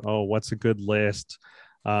about, what's a good list,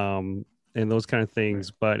 and those kind of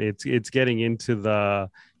things, but it's getting into the,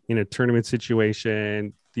 tournament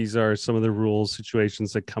situation. These are some of the rules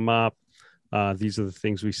situations that come up. These are the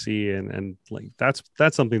things we see. And like, that's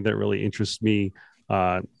something that really interests me,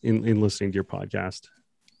 in listening to your podcast.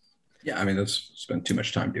 Yeah. I mean, that's spent too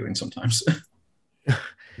much time doing sometimes.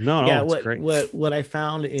 No, yeah. it's great. What I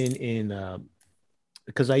found in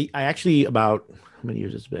because I actually, about how many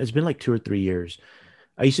years it's been like 2 or 3 years.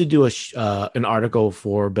 I used to do an article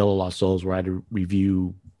for Bella Lost Souls where I had to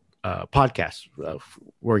review podcasts,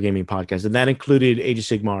 wargaming podcasts, and that included Age of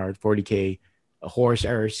Sigmar, 40K, Horus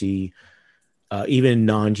Heresy, even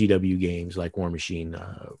non-GW games like War Machine.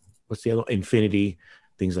 What's the other? Infinity,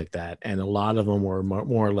 things like that. And a lot of them were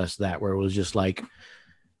more or less that, where it was just like,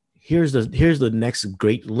 here's the next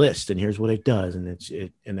great list, and here's what it does,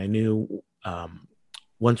 and I knew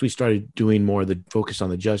once we started doing more of the focus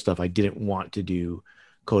on the judge stuff, I didn't want to do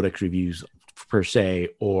codex reviews per se,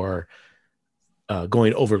 or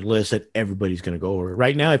going over lists that everybody's going to go over.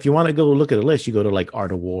 Right now, if you want to go look at a list, you go to like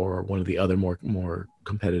Art of War or one of the other more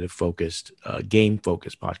competitive focused game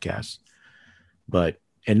focused podcasts.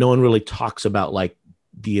 And no one really talks about like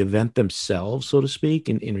the event themselves, so to speak,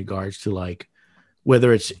 in regards to like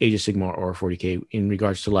whether it's Age of Sigmar or 40K, in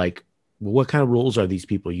regards to like what kind of rules are these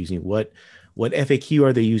people using? What FAQ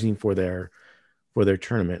are they using for their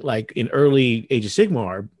tournament? Like in early Age of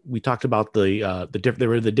Sigmar, we talked about there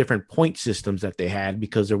were the different point systems that they had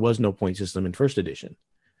because there was no point system in first edition.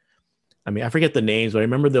 I mean, I forget the names, but I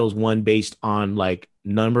remember there was one based on like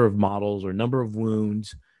number of models or number of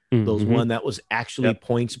wounds. There was one that was actually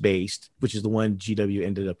points based, which is the one GW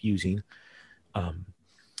ended up using.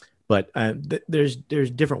 But there's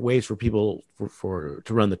different ways for people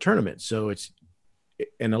to run the tournament. So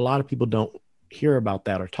and a lot of people don't hear about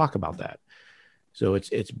that or talk about that. So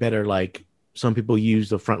it's better. Like some people use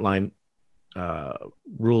the frontline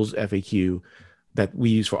rules FAQ that we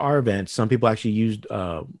use for our events. Some people actually used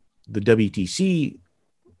the WTC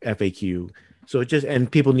FAQ. So and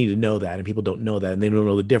people need to know that, and people don't know that, and they don't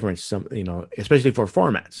know the difference. Some, especially for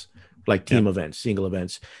formats like team events, single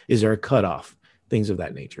events, is there a cutoff, things of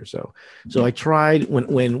that nature. So I tried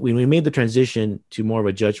when we made the transition to more of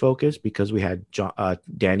a judge focus because we had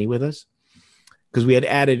Danny with us, because we had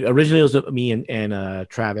added originally it was me and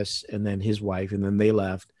Travis and then his wife, and then they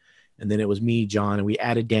left, and then it was me, John, and we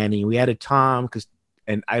added Danny, we added Tom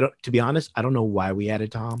to be honest, I don't know why we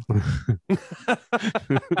added Tom.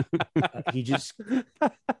 He just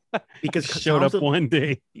because showed up one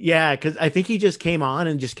day. Yeah, because I think he just came on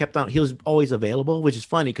and just kept on. He was always available, which is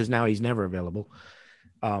funny because now he's never available.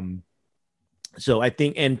 So I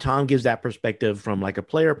think, and Tom gives that perspective from like a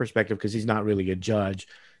player perspective because he's not really a judge,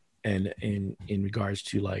 and in regards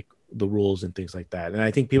to like the rules and things like that. And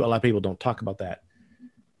I think a lot of people don't talk about that,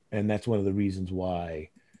 and that's one of the reasons why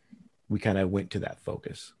we kind of went to that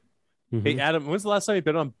focus. Hey, Adam, when's the last time you've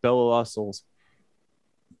been on Bella Lost Souls?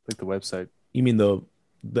 Like the website. You mean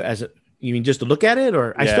you mean just to look at it,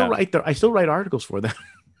 or Yeah. I still write articles for them.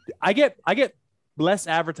 I get less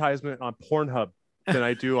advertisement on Pornhub than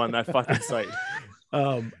I do on that fucking site.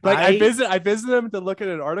 I visit them to look at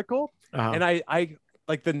an article, and I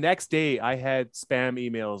like the next day I had spam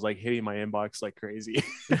emails like hitting my inbox like crazy.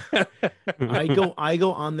 I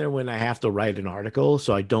go on there when I have to write an article,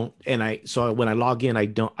 so I don't. So when I log in,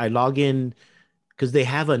 I log in because they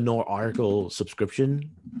have a no article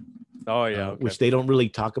subscription. Oh yeah, okay. Which they don't really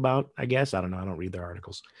talk about. I guess I don't know. I don't read their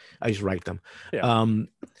articles. I just write them. Yeah.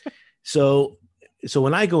 So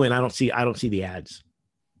when I go in, I don't see the ads.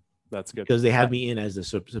 That's good because they have me in as a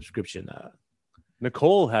subscription.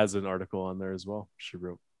 Nicole has an article on there as well. She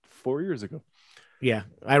wrote 4 years ago. Yeah,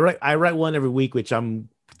 I write one every week, which I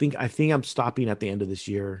think I'm stopping at the end of this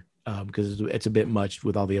year because it's a bit much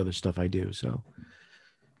with all the other stuff I do. So,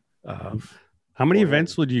 how many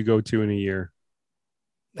events would you go to in a year?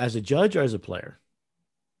 As a judge or as a player?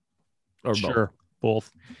 Or sure,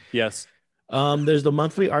 both. Yes. There's the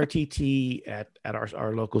monthly RTT at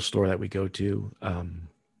our local store that we go to.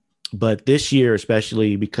 But this year,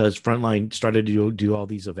 especially because Frontline started to do all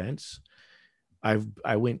these events,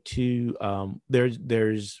 I went to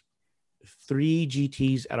there's 3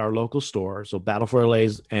 GTs at our local store. So Battle for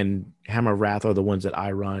LA's and Hammer of Wrath are the ones that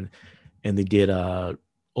I run, and they did a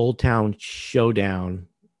Old Town Showdown,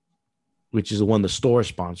 which is the one the store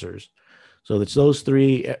sponsors. So it's those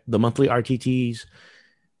 3, the monthly RTTs.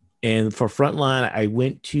 And for Frontline, I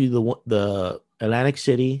went to the Atlantic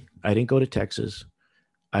City. I didn't go to Texas.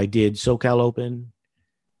 I did SoCal Open,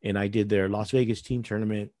 and I did their Las Vegas team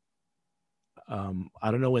tournament. I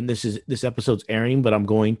don't know when this episode's airing, but I'm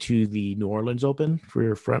going to the New Orleans Open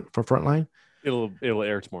for Frontline. It'll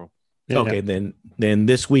air tomorrow. Okay, then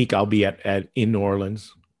this week I'll be in New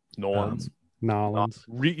Orleans. New Orleans.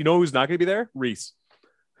 You know who's not going to be there? Reese.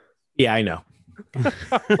 Yeah, I know.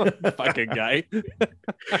 Fucking guy.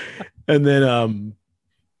 And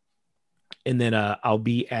then I'll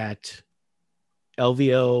be at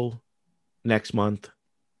LVO next month,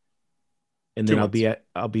 and then I'll be at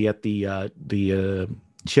the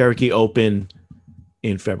Cherokee Open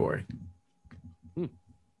in February.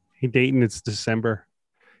 Hey, Dayton, it's December.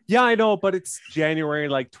 Yeah, I know, but it's January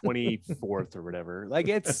like 24th or whatever. Like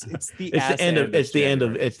it's the end of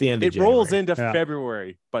January. It rolls into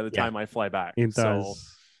February by the time I fly back. It does. So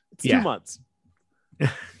it's 2 months.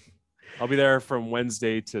 I'll be there from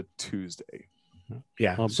Wednesday to Tuesday.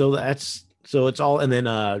 Yeah. So it's all, and then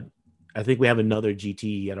I think we have another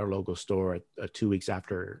GT at our local store 2 weeks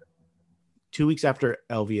after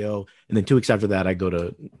LVO, and then 2 weeks after that I go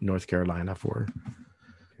to North Carolina for.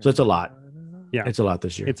 So it's a lot. Yeah, it's a lot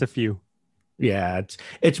this year. It's a few. Yeah,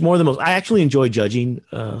 it's more than most. I actually enjoy judging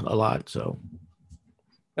a lot. So,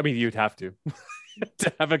 I mean, you'd have to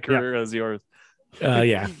have a career as yours.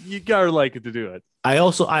 Yeah, you gotta like it to do it. I'm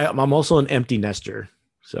also an empty nester.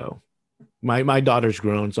 So, My daughter's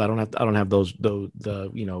grown, so I don't have those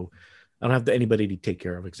I don't have anybody to take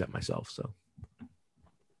care of except myself. So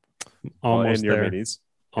Almost and your there. minis,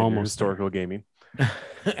 and Almost your historical gaming.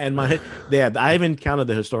 and I haven't counted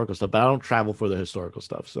the historical stuff, but I don't travel for the historical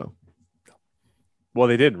stuff. So Well,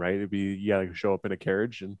 they didn't, right? It'd be you gotta show up in a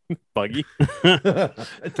carriage and buggy.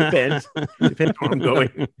 it depends. Depends where I'm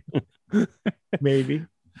going. Maybe.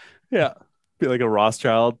 Yeah, be like a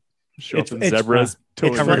Rothschild. Show up in It's- zebras.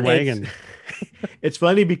 totally covered fun- wagon. It's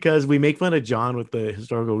funny because we make fun of John with the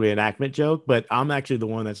historical reenactment joke, but I'm actually the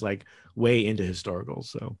one that's like way into historical.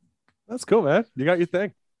 So That's cool, man. You got your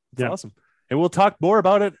thing. That's Yeah. awesome. And we'll talk more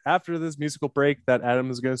about it after this musical break that Adam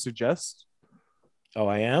is going to suggest.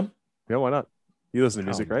 I am. Yeah, why not? You listen to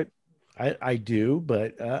music, right? I do,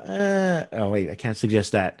 but wait, I can't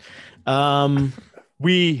suggest that.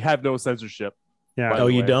 We have no censorship. Yeah. By the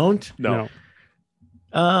You way. don't? No.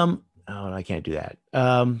 I can't do that.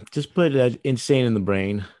 Just put Insane in the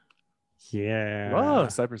Brain. Yeah. Oh,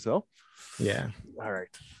 Cypress Hill. Yeah. All right.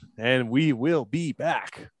 And we will be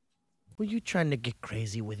back. Were you trying to get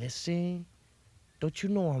crazy with this, eh? Don't you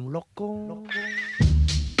know I'm loco?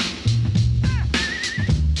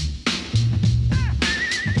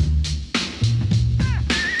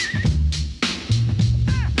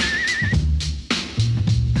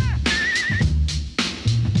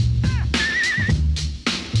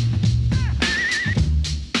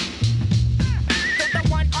 The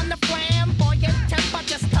one on the flamboyant temper,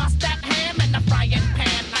 just toss that ham in the frying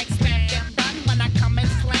pan like spam. Get done when I come and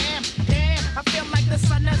slam. Damn, I feel like the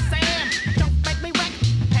son of Sam. Don't make me wreck.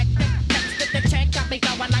 Hectic, next to the check, got me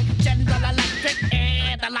going like General Electric.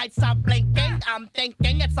 And the lights are blinking. I'm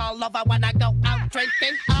thinking it's all over when I go out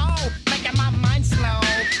drinking. Oh, making my mind slow.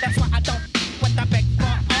 That's why I don't with the big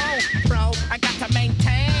 4-0, bro. I got to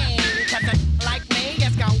maintain, cause a like me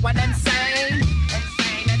is going insane.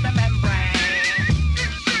 Insane in the membrane.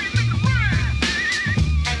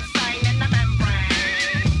 Insane in the membrane.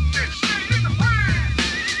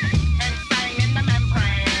 Insane in the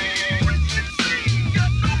membrane.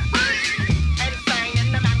 Insane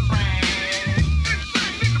in the membrane.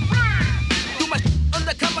 Too much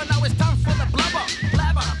undercover, now it's time for the blubber.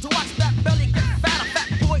 Blabber, to watch that belly get fatter. Fat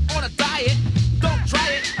boy on a diet. Don't try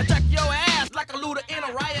it. Attack your ass like a looter in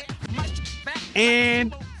a riot. My shit fat like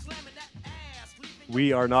And- smoke, slamming that ass, leaving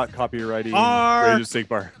We are not copywriting Are- Rage of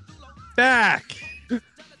Sigmar. Back.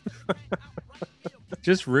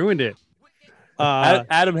 Just ruined it. Uh,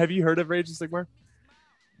 Adam, have you heard of Rage of Sigmar?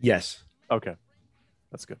 Yes. Okay.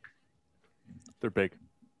 That's good. They're big.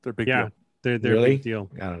 They're big yeah, deal. they're a Really? big deal.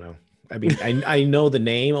 I don't know. I mean, I know the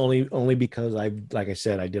name only because like I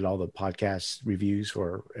said, I did all the podcast reviews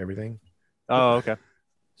for everything. Oh, okay.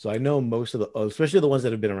 So I know most of especially the ones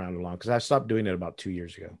that have been around a long, because I stopped doing it about 2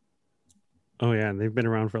 years ago. Oh yeah, they've been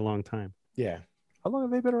around for a long time. Yeah. How long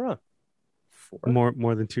have they been around? 4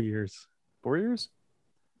 More than 2 years. 4 years?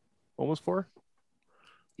 Almost 4?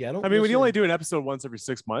 Yeah. I don't I mean, when you listen- only do an episode once every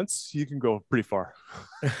 6 months, you can go pretty far.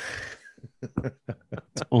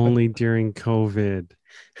 It's only during COVID.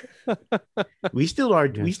 we still are.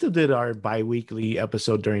 Yeah. We still did our bi-weekly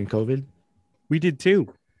episode during COVID. We did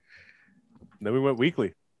too. Then we went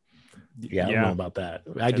weekly. Yeah, I don't Yeah. know about that.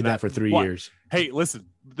 I did that- that for 3 what? years. Hey, listen,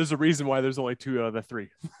 there's a reason why there's only 2 out of the 3.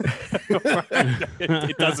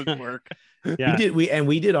 it doesn't work. Yeah.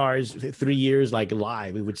 We did ours 3 years like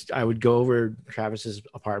live. I would go over Travis's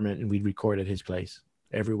apartment and we'd record at his place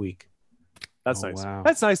every week. That's Oh, nice. wow.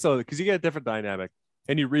 That's nice though, because you get a different dynamic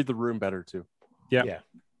and you read the room better too. Yeah. Yeah.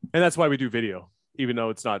 And that's why we do video, even though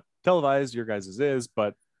it's not televised, your guys' is,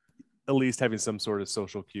 but at least having some sort of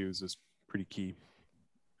social cues is pretty key.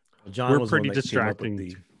 John We're was the one pretty that came up with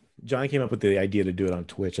distracting. John came up with the idea to do it on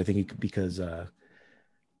Twitch. I think because I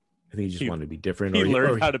think he just He- wanted to be different. He or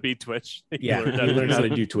learned how to be Twitch. Yeah, he learned how to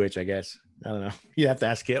do Twitch. I guess I don't know. You have to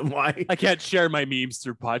ask him why. I can't share my memes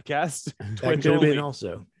through podcast. That Twitch could have only. been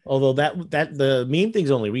also. Although that the meme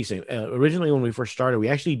thing's only recent. Originally, when we first started, we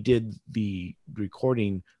actually did the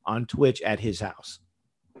recording on Twitch at his house,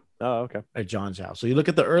 Oh, okay. at John's house. So you look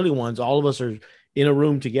at the early ones; all of us are in a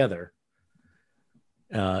room together.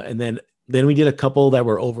 And then we did a couple that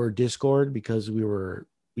were over Discord because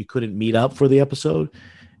we couldn't meet up for the episode,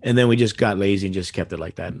 and then we just got lazy and just kept it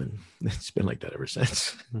like that, and then it's been like that ever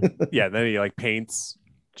since. Yeah, then he like paints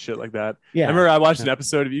shit like that. Yeah, I remember I watched an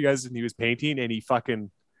episode of you guys and he was painting and he fucking,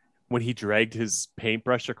 when he dragged his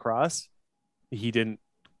paintbrush across, he didn't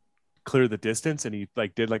clear the distance and he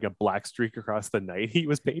like did like a black streak across the night he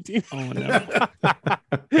was painting. Oh no.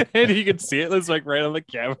 And you could see it. It was like right on the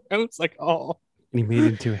camera. It's like, oh, And he made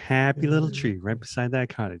it into a happy little tree right beside that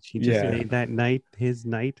cottage. He just made that night his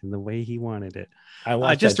night in the way he wanted it. I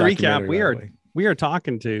watched just that to recap, documentary, we are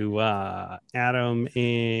talking to Adam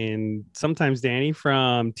and sometimes Danny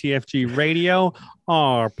from TFG Radio,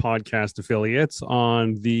 our podcast affiliates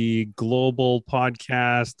on the Global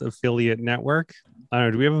Podcast Affiliate Network. I don't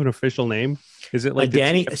know. Do we have an official name? Is it like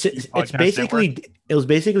Danny? TFG It's Podcast basically Network? it was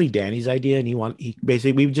basically Danny's idea, and he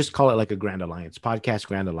basically we just call it like a Grand Alliance podcast,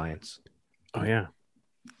 Grand Alliance. Oh yeah,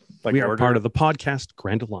 Like we are order, part of the podcast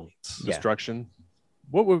Grand Alliance. Yeah. destruction.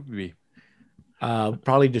 What would we be?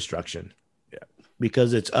 Probably Destruction. Yeah.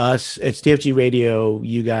 Because it's us, it's TFG Radio,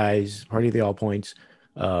 you guys, Party of the All Points,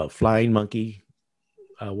 Flying Monkey,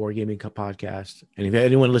 Wargaming podcast. And if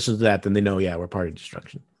anyone listens to that, then they know, we're part of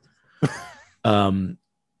Destruction.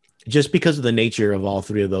 Just because of the nature of all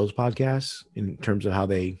three of those podcasts in terms of how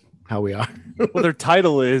we are. Well, their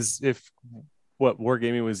title is if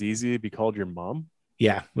Wargaming was easy, it'd be called your mom.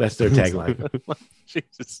 Yeah, that's their tagline.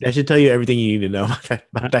 Jesus. That should tell you everything you need to know about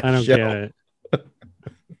that I don't show. get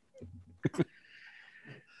it.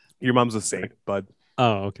 Your mom's a saint, bud.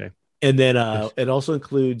 Oh, okay. And then it also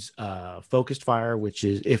includes Focused Fire, which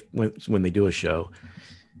is when they do a show.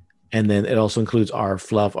 And then it also includes our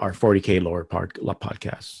 40K lore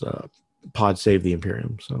podcast, Pod Save the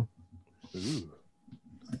Imperium. So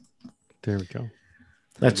There we go.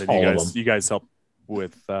 that's all of them. You guys help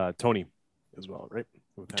with Tony as well, right?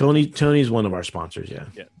 Tony's one of our sponsors. Yeah.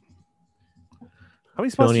 How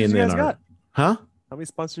many sponsors do you guys got? Huh? How many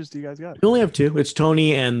sponsors do you guys got? We only have two. It's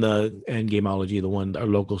Tony and Gameology, our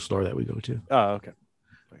local store that we go to. Oh, okay.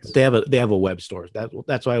 Nice. They have a web store.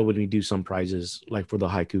 That's why when we do some prizes, like for the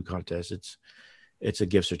haiku contest, it's a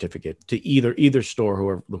gift certificate to either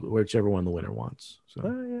store, whichever one the winner wants. So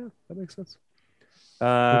Yeah, that makes sense.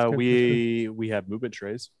 good. We have movement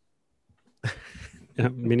trays,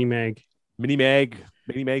 Mini Mag. mini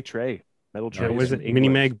mag tray, metal tray. Was it Mini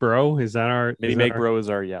Mag Bro? Is that our Mini Mag Bro is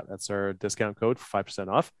that's our discount code for 5%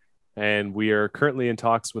 off. And we are currently in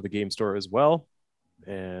talks with a game store as well.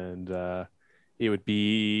 And it would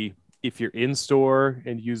be if you're in store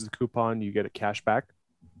and use the coupon, you get a cash back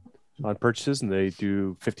on purchases, and they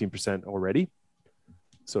do 15% already.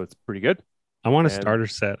 So it's pretty good. I want a starter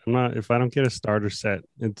set. If I don't get a starter set,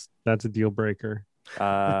 that's a deal breaker.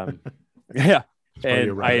 Yeah.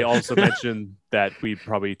 And I also mentioned that we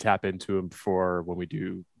probably tap into them for when we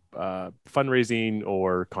do fundraising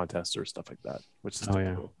or contests or stuff like that, which is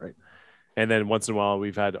typical, right? And then once in a while,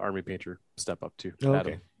 we've had Army Painter step up too. Oh,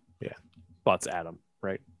 Adam. okay. Yeah. Well, it's Adam,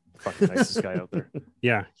 right? Fucking nicest guy out there.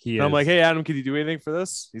 Yeah, he is. I'm like, hey, Adam, can you do anything for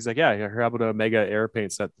this? He's like, yeah, I heard about a mega air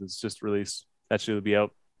paint set that's just released. That should be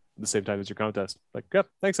out the same time as your contest. Like, yep,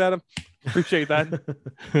 thanks, Adam. Appreciate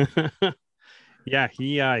that. Yeah,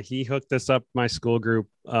 he hooked us up my school group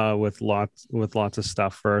with lots of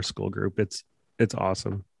stuff for our school group. It's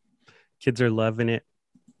awesome. Kids are loving it.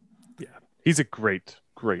 Yeah, he's a great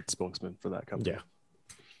spokesman for that company. Yeah.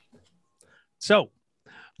 So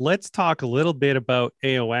let's talk a little bit about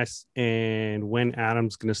AOS and when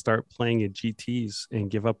Adam's going to start playing at GTs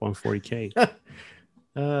and give up on 40K.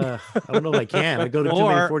 I don't know if I can. I go to too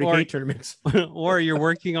many 40K tournaments. Or you're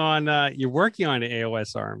working on an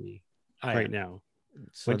AOS army right now.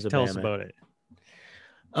 What can you tell us about it?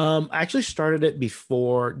 I actually started it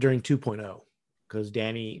during 2.0 because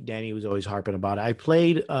Danny was always harping about it. I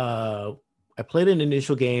played an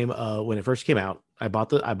initial game when it first came out. I bought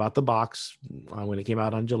the box when it came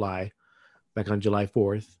out back on July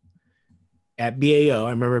 4th at BAO. I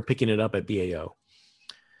remember picking it up at BAO.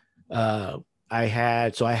 I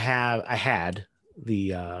had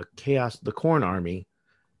the Chaos, the Khorne army.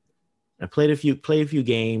 I played a few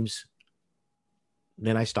games.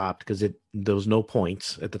 Then I stopped because there was no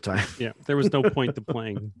points at the time. Yeah, there was no point to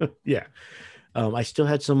playing. Yeah. I still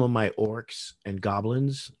had some of my orcs and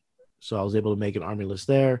goblins, so I was able to make an army list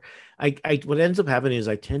there. What ends up happening is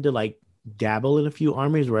I tend to like dabble in a few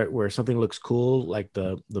armies where something looks cool, like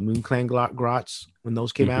the Moon Clan Grots when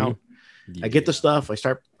those came out. Yeah. I get the stuff. I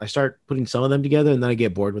start putting some of them together, and then I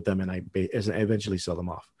get bored with them, and I eventually sell them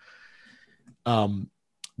off.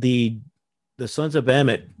 The Sons of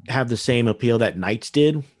Behemoth have the same appeal that Knights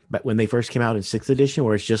did, but when they first came out in 6th edition,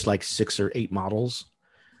 where it's just like 6 or 8 models.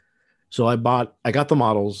 So I got the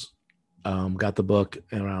models, got the book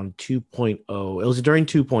around 2.0. It was during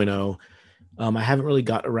 2.0. I haven't really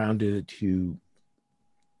got around to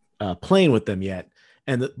playing with them yet.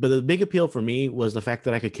 But the big appeal for me was the fact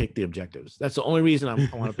that I could kick the objectives. That's the only reason I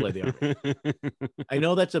want to play the army. I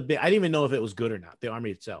know that's I didn't even know if it was good or not, the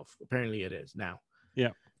army itself. Apparently it is now.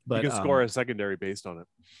 Yeah. But you can score a secondary based on it.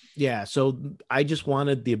 Yeah, so I just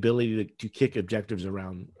wanted the ability to kick objectives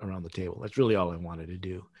around the table. That's really all I wanted to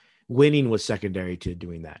do. Winning was secondary to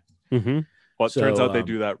doing that. Mm-hmm. Well, it turns out they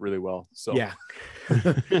do that really well. So yeah.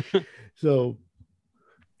 so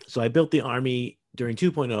I built the army during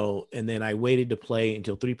 2.0, and then I waited to play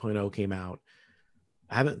until 3.0 came out.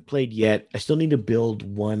 I haven't played yet. I still need to build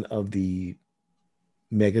one of the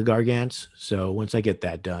Mega Gargants. So once I get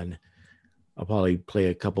that done, I'll probably play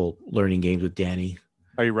a couple learning games with Danny.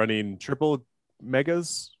 Are you running triple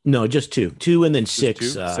megas? No, just two, and then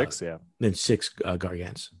six. Six, yeah. Then six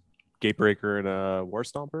Gargants. Gatebreaker and a War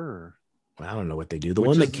Stomper? Or? I don't know what they do. The Which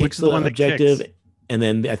one is- that which kicks is the the one that objective, kicks? and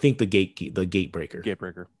then I think the Gatebreaker.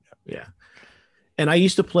 Gatebreaker. Yeah. And I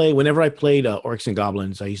used to play, whenever I played Orcs and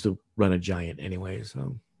Goblins, I used to run a giant anyway.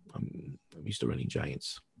 So I'm used to running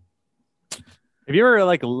giants. Have you ever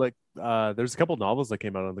like there's a couple novels that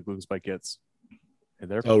came out on the Gloomspite kits, and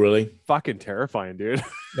they're Oh, really? fucking terrifying, dude.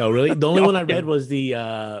 No, really? The only Oh, one I yeah. read was the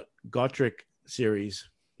Gotrek series,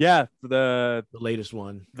 Yeah, the the latest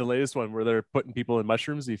one. latest one where they're putting people in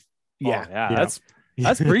mushrooms. Yeah. Yeah.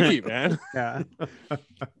 That's freaky, man. Yeah.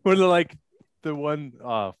 When they're like the one,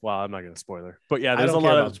 well, I'm not gonna spoiler, but yeah, I there's a don't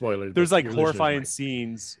care lot about of spoilers. there's but like your listeners horrifying might.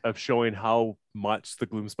 scenes of showing how much the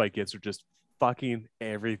Gloomspite kits are just fucking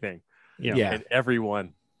everything Yeah. and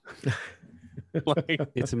everyone, like,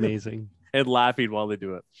 It's amazing. and laughing while they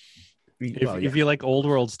do it. If you like old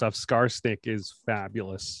world stuff, Scarsnick is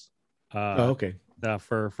fabulous. Oh, okay.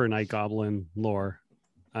 For Night Goblin lore.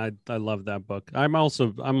 I love that book. I'm also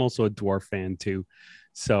a dwarf fan too.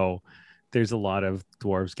 So there's a lot of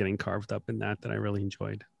dwarves getting carved up in that I really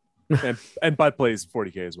enjoyed. And Bud plays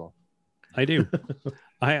 40k as well. I do.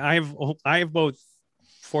 I have about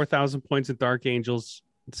 4,000 points of Dark Angels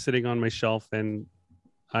sitting on my shelf, and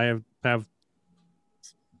I have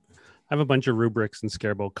a bunch of rubrics and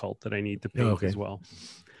Scarebo Cult that I need to paint okay. as well.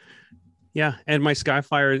 Yeah, and my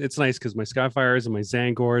Skyfire, it's nice because my Skyfires and my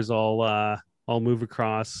Zangors all move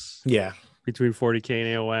across Yeah. between 40k and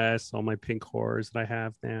AOS. All my pink horrors that I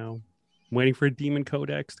have now. I'm waiting for a Demon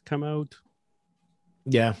Codex to come out.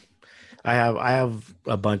 Yeah. I have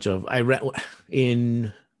a bunch of, I ran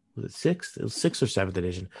in, was it sixth? It was 6th or 7th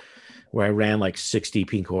edition, where I ran like 60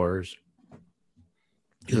 pink horrors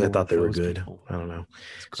because I thought they were Those good. people. I don't know.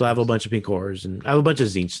 So I have a bunch of pink horrors, and I have a bunch of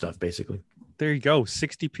Zinch stuff basically. There you go.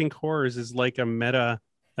 60 pink horrors is like a meta.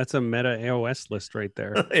 That's a meta AOS list right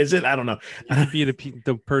there. Is it? I don't know. You could be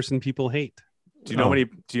the person people hate. Do you know Oh.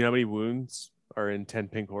 how many wounds are in 10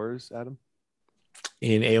 pink horrors, Adam?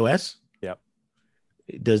 In AOS? Yep.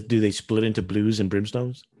 Do they split into blues and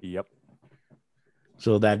brimstones? Yep.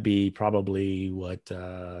 So that'd be probably what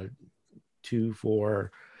 2,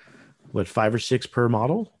 4, 5 or 6 per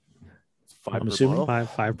model? Five I'm per assuming. model.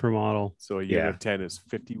 Five per model. So a unit Yeah. of 10 is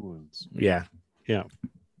 50 wounds. Yeah.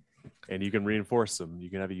 And you can reinforce them. You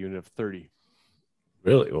can have a unit of 30.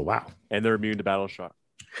 Really? Oh wow. And they're immune to battle shock.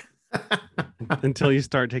 Until you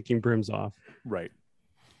start taking brims off. Right.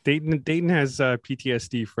 Dayton has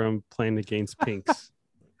PTSD from playing against pinks.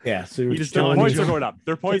 Yeah. So You just Their don't points enjoy- are going up.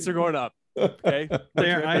 Their points are going up. Okay.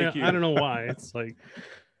 There, I Thank you. don't know why. It's like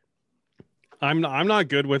I'm not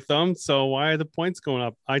good with them, so why are the points going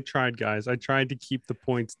up? I tried, guys. I tried to keep the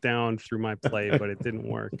points down through my play, but it didn't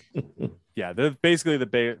work. Yeah, they're basically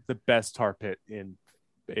the best tar pit in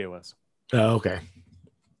AOS. Oh, okay.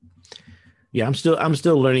 Yeah, I'm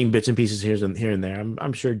still learning bits and pieces here and there.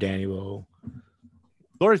 I'm sure Danny will.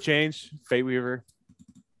 Lord of Change, Fate Weaver.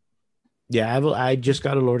 Yeah, I just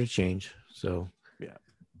got a Lord of Change, so Yeah.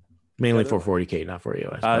 mainly Yeah, for 40k, not for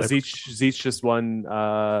AOS. Zeech just won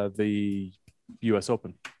the US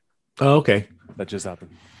Open. Oh, okay. That just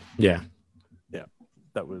happened. Yeah.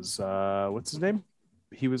 That was what's his name?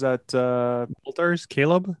 He was at Walters,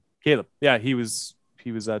 Caleb. Caleb. Yeah, he was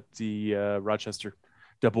at the Rochester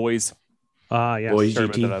Du Bois Yeah. Boys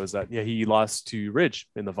tournament GT. that I was at. Yeah, he lost to Ridge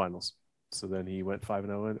in the finals. So then he went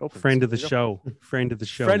 5-0 and open. Friend So of the there you go. show. Friend of the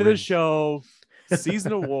show. Friend of the Ridge. show.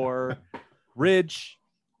 Season of War. Ridge.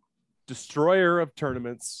 Destroyer of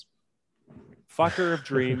tournaments. Fucker of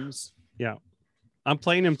dreams. I'm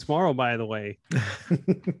playing him tomorrow, by the way.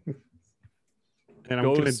 And I'm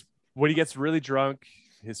gonna Goes when he gets really drunk,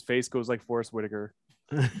 his face goes like Forrest Whitaker.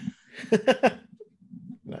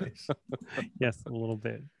 Nice. yes, a little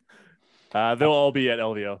bit. They'll all be at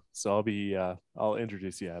LVO, so I'll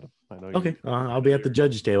introduce you, Adam. I know. Okay. I'll be at the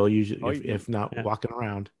judge's table usually, Oh, if not yeah. walking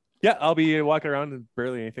around. Yeah, I'll be walking around and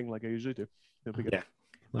barely anything like I usually do. It'll be good. Yeah.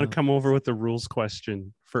 I'm gonna come over with the rules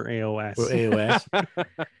question for AOS. For AOS.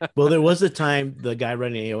 Well, there was a time the guy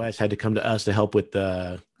running AOS had to come to us to help with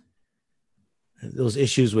those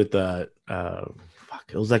issues with fuck.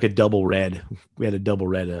 It was like a double red. We had a double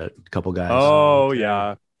red, a couple guys. Oh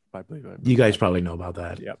yeah, I believe it. You guys probably know about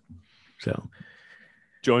that. Yep. So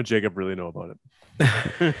Joe and Jacob really know about it.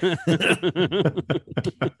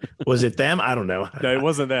 was it them? I don't know. No, it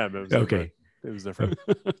wasn't them. It was Okay. different. It was different.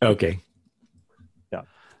 Okay.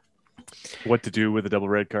 What to do with a double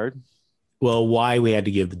red card? Well, why we had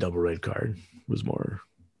to give the double red card was more.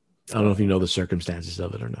 I don't know if you know the circumstances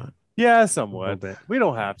of it or not. Yeah, A somewhat. little bit. We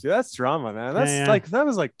don't have to. That's drama, man. That's Yeah. like that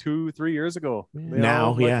was like 2-3 years ago. You know,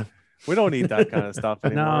 Now, like, yeah. we don't need that kind of stuff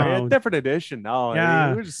anymore. No. A different edition now.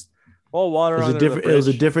 Yeah. We're just all water It was under a the different. It was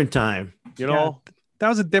a bridge, different time. you know. That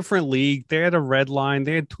was a different league. They had a red line.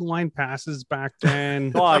 They had 2-line passes back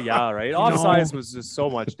then. Oh yeah, right. know. Offsides was just so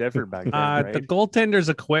much different back then, right? The goaltender's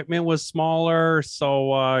equipment was smaller,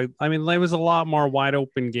 so I mean, it was a lot more wide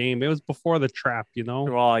open game. It was before the trap, you know.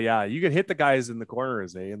 Well, yeah, you could hit the guys in the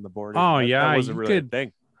corners, in the board. Oh, That yeah, wasn't you really a could-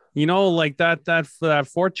 thing. You know, like that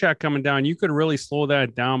forecheck coming down, you could really slow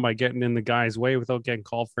that down by getting in the guy's way without getting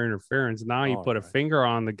called for interference. Now you Oh, put a right. finger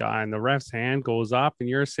on the guy, and the ref's hand goes up, and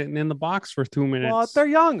you're sitting in the box for 2 minutes. Well, they're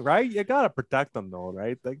young, right? You gotta protect them, though,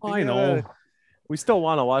 right? Like, they I gotta- know. We still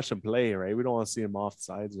want to watch them play, right? We don't want to see them off the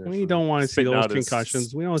sides. Or We don't want to see spitting those out his-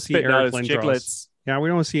 concussions. We don't see spitting out Eric his Lindros. chiclets. Yeah, we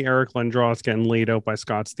don't see Eric Lindros getting laid out by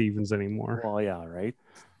Scott Stevens anymore. Well, yeah, right.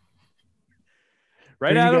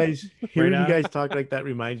 Right, Hearing Adam? you guys, hearing Right, you guys talk like that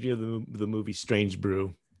reminds me of the movie Strange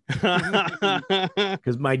Brew What?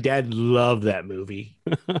 because my dad loved that movie.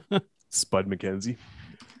 Spud McKenzie.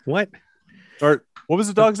 Or what was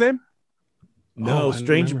the dog's name? No, I don't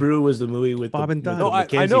Strange remember. Brew was the movie with Bob the, and with Doug. the No, I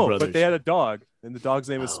McKenzie know, brothers. but they had a dog, and the dog's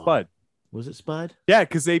name was Oh. Spud. Was it Spud? Yeah,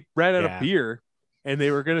 because they ran out Yeah. of beer, and they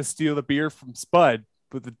were gonna steal the beer from Spud,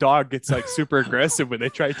 but the dog gets like super aggressive when they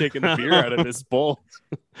try taking the beer out of his bowl.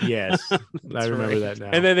 Yes, I remember that now.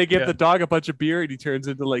 And then they give Yeah. the dog a bunch of beer, and he turns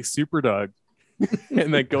into like Super Dog,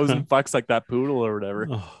 and then goes and fucks like that poodle or whatever.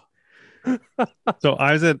 Oh. So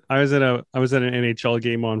I was at an NHL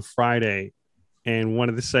game on Friday, and one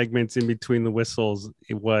of the segments in between the whistles,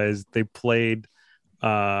 it was they played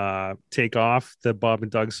Take Off, the Bob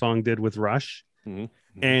and Doug song did with Rush. Mhm.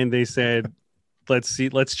 And they said,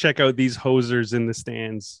 let's check out these hosers in the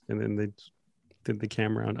stands. And then they did the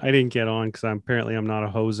camera on. I didn't get on because I'm not a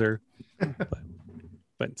hoser.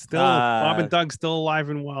 but still, Bob and Doug still alive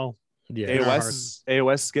and well. yeah. Hey,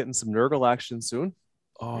 AOS is getting some Nurgle action soon.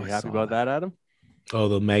 Oh, You happy about that, Adam? Oh,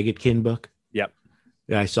 the Maggotkin book. Yep.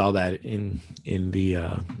 Yeah, I saw that in the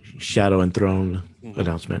Shadow and Throne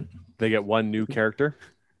announcement. They get one new character,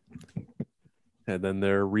 and then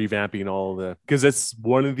they're revamping all the because it's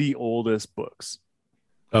one of the oldest books.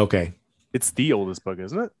 Okay, It's the oldest book,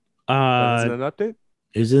 isn't it? Is it an update?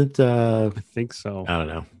 isn't I think so. I don't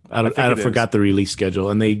know. I think I it forgot the release schedule,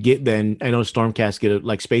 and they get then. I know Stormcast get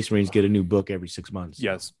like Space Marines get a new book every 6 months.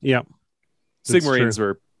 Yes. Yep. That's Sigmarines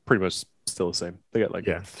were pretty much still the same. They got like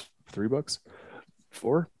Yeah. 3 books,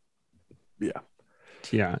 4.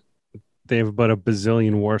 Yeah. They have about a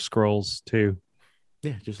bazillion war scrolls too.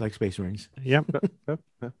 Yeah, just like Space Marines. Yep.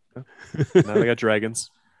 Now they got dragons.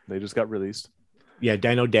 They just got released. Yeah,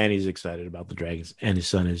 I know Danny's excited about the dragons, and his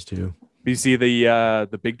son is too. Do you see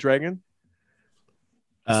the big dragon?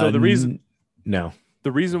 So the reason no,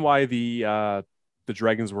 the reason why the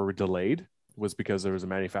dragons were delayed was because there was a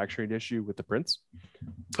manufacturing issue with the prints.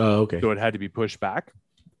 oh okay, So it had to be pushed back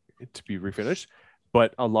to be refinished.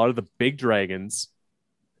 But a lot of the big dragons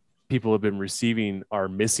people have been receiving are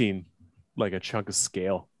missing like a chunk of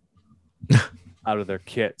scale out of their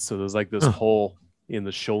kit. So there's like this hole in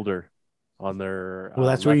the shoulder on their. well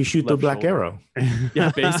that's where you left- shoot the left black shoulder. arrow.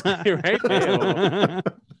 Yeah, basically, right? Yeah.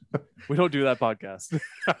 We don't do that podcast.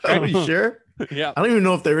 Are you sure? Yeah. I don't even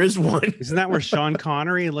know if there is one. Isn't that where Sean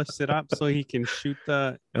Connery lifts it up so he can shoot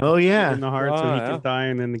the Oh yeah, in the heart so Oh, he yeah. can die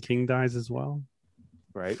and then the king dies as well?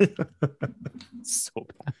 Right. So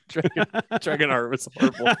bad. Dragon art was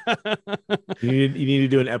horrible. you need to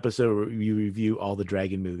do an episode where you review all the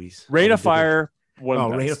dragon movies. Rain All of the different- Fire, one of Oh,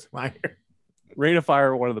 the Rain of best. Fire. Rain of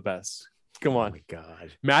Fire, one of the best. Come Oh on. my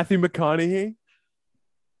god. Matthew McConaughey.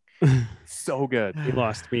 So good. He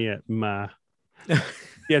lost me at Ma.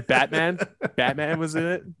 He had Batman. Batman was in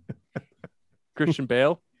it. Christian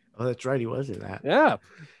Bale. Oh, that's right. He was in that. Yeah.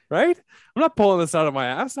 Right? I'm not pulling this out of my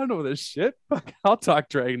ass. I know this shit. Fuck, I'll talk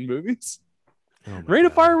dragon movies. Oh my Rain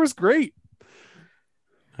of God. Fire was great.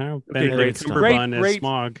 Oh, Okay, Benedict great Cumberbatch as great.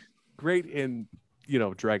 Smog. Great in,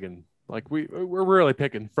 dragon. Like we're really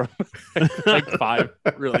picking from like 5,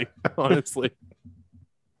 really, honestly.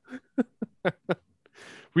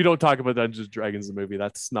 We don't talk about Dungeons and Dragons the movie.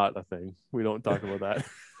 That's not a thing. We don't talk about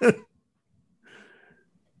that.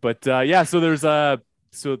 But yeah, so there's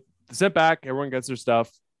so sent back. Everyone gets their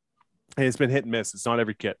stuff. And it's been hit and miss. It's not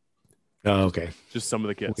every kit. Oh, okay. Just some of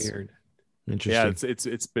the kits. Weird. Interesting.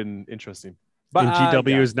 Yeah, it's been interesting. But GW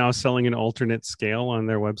yeah. is now selling an alternate scale on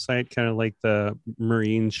their website, kind of like the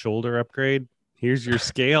Marine shoulder upgrade. Here's your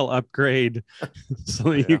scale upgrade, so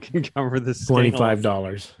that you can cover the scale.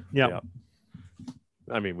 $25. Yeah.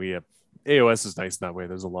 I mean, we have AOS is nice in that way.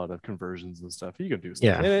 There's a lot of conversions and stuff. You can do stuff.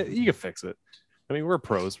 Yeah. And you can fix it. I mean, we're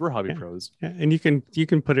pros. We're hobby pros. Yeah, and you can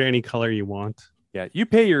put it any color you want. Yeah, you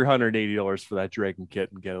pay your $180 for that dragon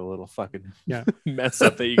kit and get a little fucking mess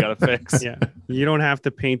up that you gotta fix. Yeah, you don't have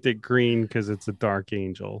to paint it green because it's a dark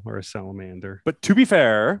angel or a salamander. But to be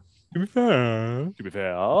fair,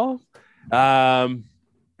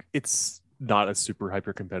 it's not a super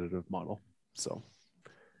hyper competitive model. So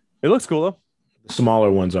it looks cool though. The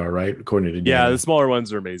smaller ones are, right? According to Yeah, Danny. the smaller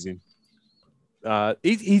ones are amazing.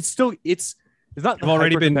 He's still it's not They've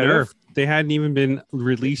already been hyper-competitive. nerfed. They hadn't even been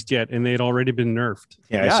released yet, and they had already been nerfed.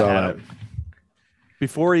 Yeah, Yeah, I saw it that. had.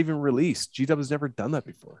 Before even released. GW has never done that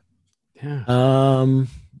before. Yeah.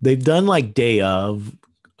 They've done like day of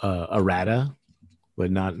errata, but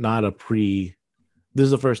not a pre. This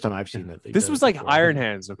is the first time I've seen that. This was like Iron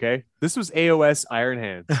Hands, okay? This was AOS Iron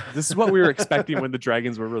Hands. This is what we were expecting when the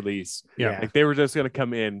dragons were released. Yeah. Like they were just gonna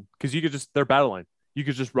come in because you could just their battle line. You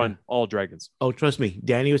could just run all dragons. Oh, trust me,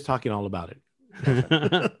 Danny was talking all about it.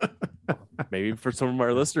 Maybe for some of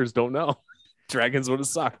our listeners don't know. Dragons would have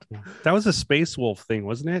sucked. That was a Space Wolf thing,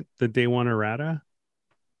 wasn't it? The day one errata.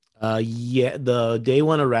 Yeah, the day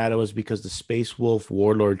one errata was because the Space Wolf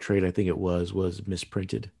Warlord trade, I think it was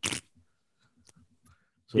misprinted.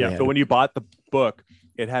 So Yeah, they had So when you bought the book,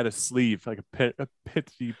 it had a sleeve, like a pit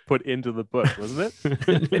you put into the book, wasn't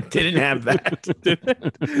it? it didn't have that.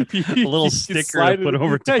 A little sticker to put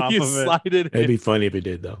over top you of it. slide it It'd in. be funny if it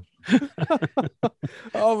did though.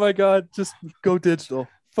 Oh my god, just go digital.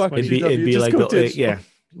 Fuck It'd be GW, just like go the digital. yeah.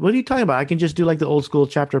 What are you talking about? I can just do like the old school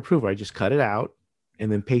chapter approver. I just cut it out and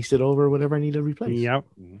then paste it over whatever I need to replace. Yep.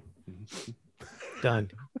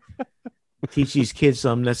 Done. Teach these kids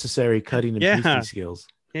some necessary cutting and Yeah. pasting skills.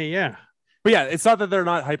 Yeah. But yeah, it's not that they're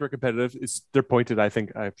not hyper competitive. It's they're pointed, I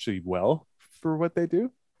think, actually well for what they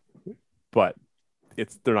do. But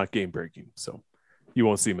they're not game breaking, so you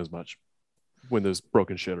won't see them as much when there's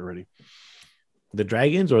broken shit already. The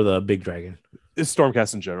dragons or the big dragon? It's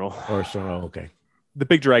Stormcast in general. Or so okay. The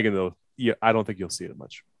big dragon, though, yeah, I don't think you'll see it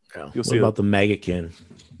much. Yeah. You'll What see about the Magakin?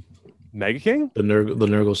 Mega King. The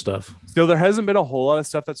Nurgle stuff. Still, there hasn't been a whole lot of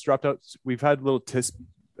stuff that's dropped out. We've had little tastes.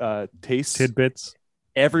 Tidbits.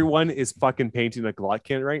 Everyone is fucking painting a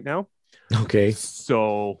Glotkin right now. Okay.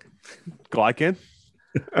 So, Glotkin.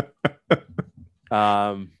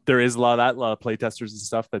 There is a lot of playtesters and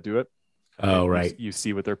stuff that do it. Oh, And right. You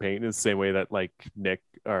see what they're painting the same way that like Nick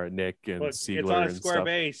and Siegler and stuff.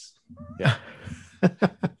 base.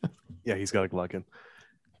 Yeah, he's got a Glutkin.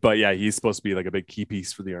 But yeah, he's supposed to be like a big key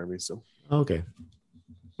piece for the army. So, Okay.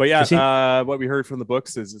 but Is he- yeah, what we heard from the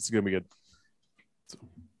books is it's gonna be good.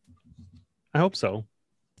 I hope so.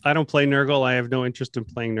 I don't play Nurgle. I have no interest in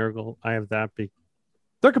playing Nurgle. I have that big.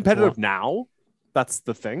 They're competitive now. That's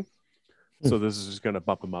the thing. So this is just gonna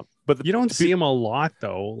bump them up. But You don't see them a lot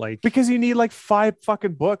though. Like because you need like 5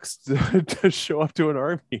 fucking books to show up to an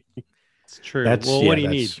army. it's true. That's Well, yeah, what do you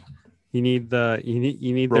need? that's- You need their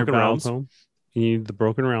Broken battle Realms. tome. You need the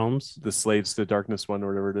Broken Realms. The Slaves to Darkness one or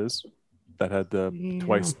whatever it is that had the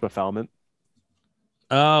twice befoulment.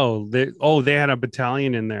 Oh, they had a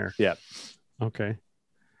battalion in there. Yeah. Okay.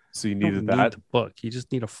 So you You don't needed need that. the book. You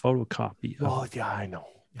just need a photocopy. Of Oh yeah, I know.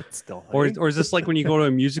 It's still Or is this like when you go to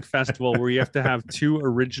a music festival where you have to have 2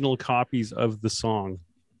 original copies of the song?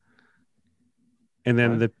 And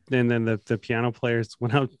then the piano players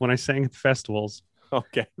when I sang at the festivals,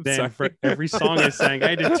 okay. I'm then sorry. for every song I sang,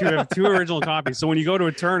 I had to have 2 original copies. So when you go to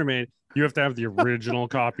a tournament, you have to have the original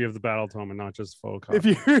copy of the battle tome and not just a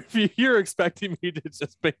photocopy. if you're expecting me to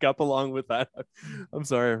just pick up along with that, I'm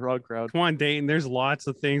sorry, wrong crowd. Come on, Dayton. There's lots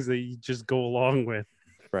of things that you just go along with.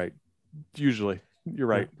 Right. Usually. You're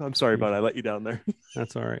right. I'm sorry, but I let you down there.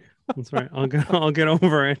 That's all right. That's all right. I'll get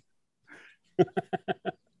over it.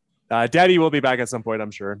 Daddy will be back at some point,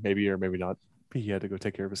 I'm sure. Maybe or maybe not. He had to go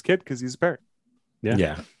take care of his kid because he's a parent.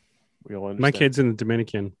 Yeah. We all understand. My kid's in the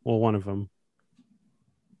Dominican. Well, one of them.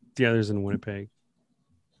 The other's in Winnipeg.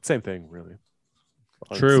 Same thing, really.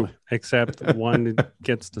 True, Honestly. except one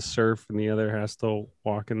gets to surf and the other has to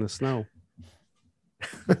walk in the snow.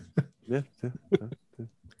 Yeah. There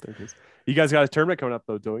it is. You guys got a tournament coming up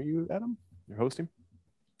though, don't you, Adam? You're hosting?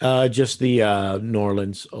 Just the New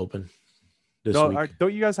Orleans Open this No, week.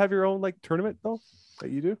 don't you guys have your own like tournament though that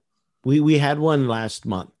you do? We had one last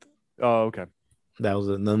month. Oh, okay. That was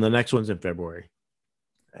then the next one's in February.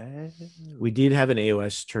 We did have an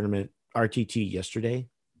AOS tournament RTT yesterday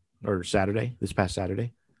or Saturday, this past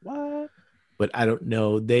Saturday. What? But I don't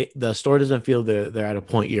know. The store doesn't feel they're at a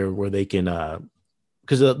point here where they can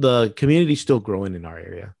because the community's still growing in our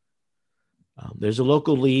area. There's a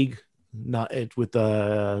local league, not it with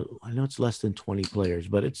I know it's less than 20 players,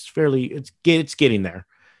 but it's getting there.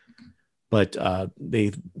 But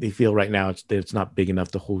they feel right now it's not big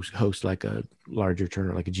enough to host like a larger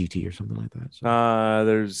tournament, like a GT or something like that. So.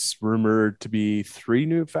 There's rumored to be 3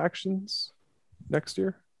 new factions next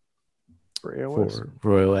year for AOS.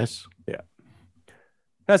 For AOS. Yeah,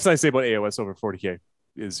 that's what I say about AOS over 40K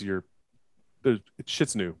is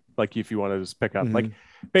shit's new. Like if you want to just pick up, like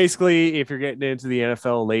basically if you're getting into the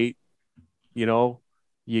NFL late, you go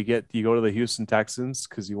to the Houston Texans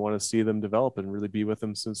because you want to see them develop and really be with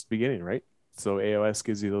them since the beginning, right? So AOS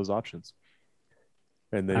gives you those options.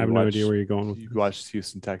 And then I have no idea where you're going with you watched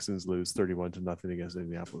Houston Texans lose 31-0 against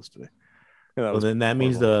Indianapolis today. Well, then that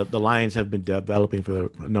means the Lions have been developing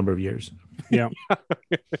for a number of years. Yeah.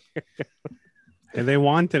 And they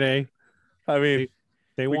won today. I mean,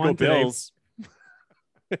 they we won go today. Bills.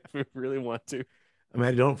 If we really want to. I mean,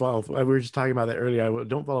 I don't follow. We were just talking about that earlier. I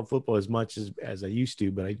don't follow football as much as I used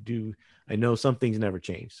to, but I do. I know some things never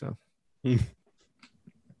change. So at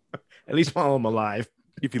least while I'm alive.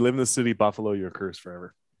 If you live in the city, Buffalo, you're cursed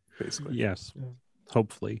forever, basically. Yes,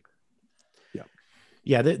 hopefully.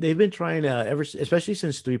 Yeah, they've been trying especially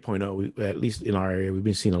since 3.0. At least in our area, we've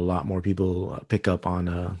been seeing a lot more people pick up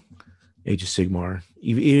on Age of Sigmar,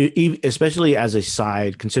 especially as a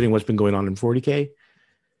side, considering what's been going on in 40K.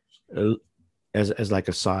 As like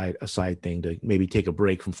a side thing to maybe take a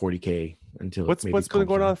break from 40K until what's been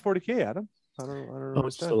going on with 40K, Adam? I don't know.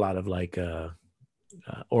 It's just a lot of like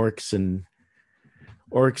orcs and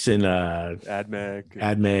AdMech.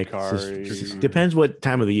 Just depends what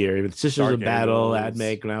time of the year. If it's Sisters Dark of Battle, Angels.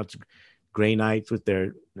 AdMech, now it's Grey Knights with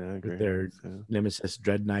their Nemesis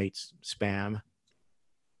Dread Knights spam.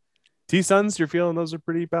 T-Suns, you're feeling those are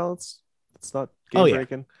pretty balanced? It's not game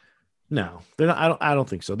breaking? No, they're not. I don't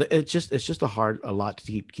think so. It's just a lot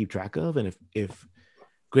to keep track of. And if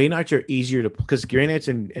Grey Knights are easier to, because Grey Knights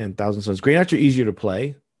and Thousand Sons, Grey Knights are easier to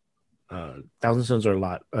play. Thousand Sons are a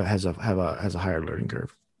lot has a higher learning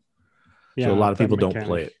curve. Yeah, so a lot of people don't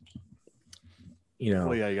play it.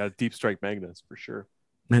 Well, yeah, you got Deep Strike Magnus for sure.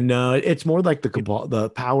 And no, it's more like the Cabal, the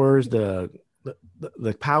powers, the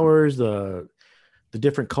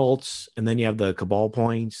different cults, and then you have the Cabal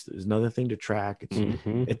points. There's another thing to track.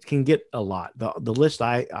 It can get a lot. The list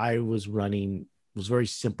I was running was very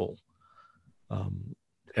simple.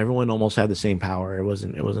 Everyone almost had the same power. It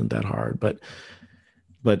wasn't that hard, but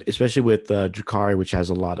especially with Drukhari, which has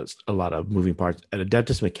a lot of moving parts, and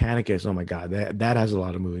Adeptus Mechanicus, oh my god, that has a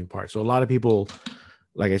lot of moving parts. So a lot of people,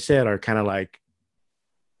 like I said, are kind of like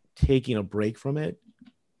taking a break from it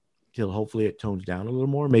till hopefully it tones down a little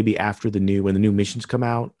more. Maybe after when the new missions come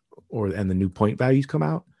out, and the new point values come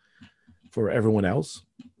out for everyone else,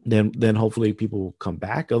 then hopefully people will come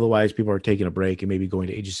back. Otherwise, people are taking a break and maybe going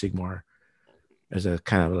to Age of Sigmar as a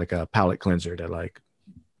kind of like a palate cleanser to like.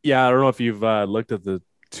 Yeah, I don't know if you've looked at the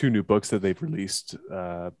 2 new books that they've released,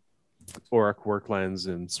 Auric Worklands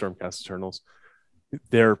and Stormcast Eternals.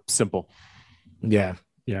 They're simple. Yeah.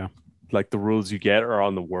 Like the rules you get are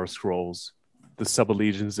on the war scrolls. The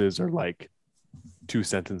sub-allegiances are like 2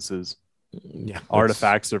 sentences. Yeah.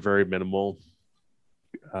 Artifacts are very minimal.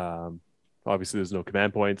 Obviously, there's no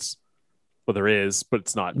command points. Well, there is, but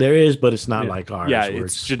it's not. There is, but it's not like ours.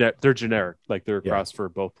 Yeah, they're generic. Like they're across for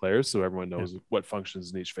both players, so everyone knows what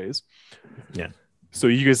functions in each phase. Yeah. So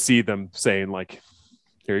you can see them saying like,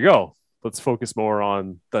 here you go. Let's focus more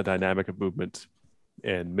on the dynamic of movement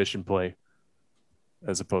and mission play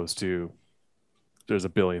as opposed to there's a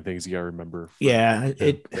billion things you got to remember. Yeah.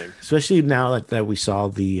 Especially now that we saw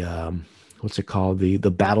the, what's it called? The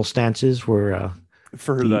battle stances were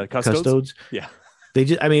for the custodes. Yeah. They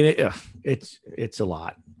just, I mean, it's a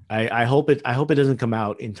lot. I hope it doesn't come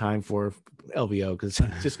out in time for LVO because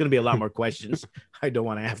it's just going to be a lot more questions I don't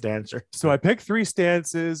want to have to answer. So I picked 3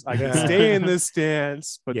 stances. I can stay in this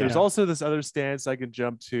stance, but there's also this other stance I can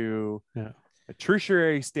jump to. Yeah. A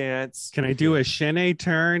tertiary stance. Can I do a Shene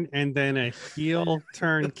turn and then a heel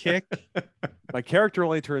turn kick? My character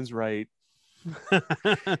only turns right.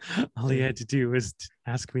 All he had to do was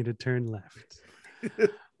ask me to turn left.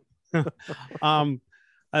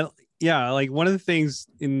 Like one of the things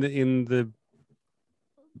in the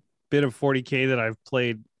bit of 40K that I've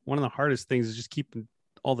played, one of the hardest things is just keeping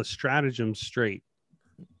all the stratagems straight.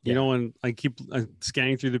 You know, and I keep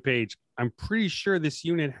scanning through the page. I'm pretty sure this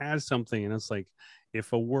unit has something, and it's like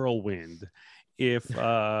if a whirlwind,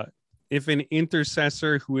 if an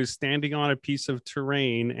intercessor who is standing on a piece of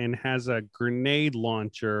terrain and has a grenade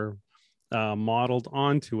launcher modeled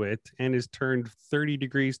onto it and is turned 30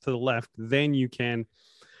 degrees to the left, then you can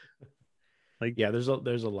there's a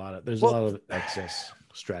lot of excess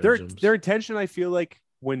stratagems. Their intention, I feel like,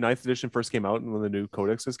 when 9th edition first came out and when the new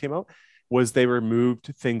codexes came out, was they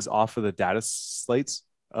removed things off of the data slates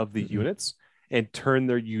of the units and turned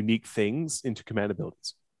their unique things into command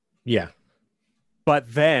abilities. Yeah.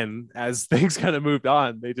 But then as things kind of moved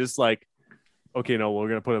on, they just like, okay, no, we're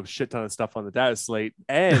going to put a shit ton of stuff on the data slate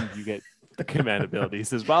and you get the command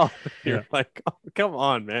abilities as well. You're like, oh, come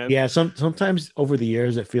on, man. Yeah. Sometimes over the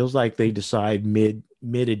years, it feels like they decide mid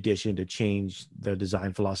edition to change the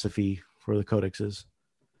design philosophy for the codexes.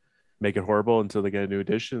 Make it horrible until they get a new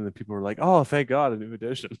edition. And then people were like, oh, thank God, a new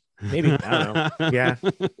edition. Maybe. I don't know. Yeah.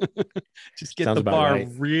 Just get Sounds the about bar right.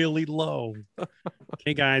 really low.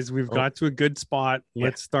 Okay, guys, we've got to a good spot.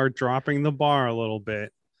 Let's start dropping the bar a little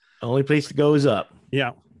bit. Only place to go is up.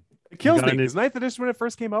 Yeah. It kills me because 9th edition, when it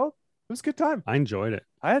first came out, it was a good time. I enjoyed it.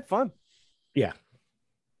 I had fun. Yeah.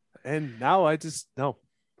 And now I just, no,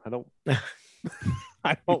 I don't.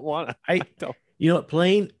 I don't want to. I don't. You know,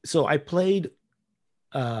 I played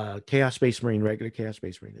Chaos Space Marine, regular Chaos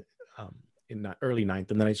Space Marine in the early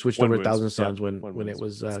 9th, and then I switched over to Thousand Suns when it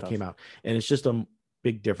was came out, and it's just a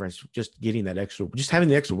big difference just getting that extra, just having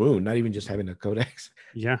the extra wound, not even just having a codex.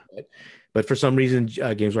 Yeah. But for some reason,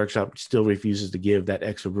 Games Workshop still refuses to give that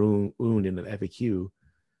extra wound in an FAQ,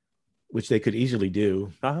 which they could easily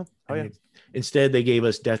do. Oh yeah. Instead, they gave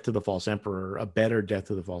us Death to the False Emperor, a better Death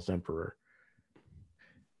to the False Emperor.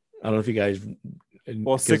 I don't know if you guys.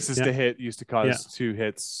 Well, 6s to hit used to cause 2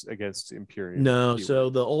 hits against Imperium. No,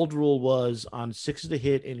 so the old rule was on 6s to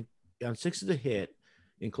hit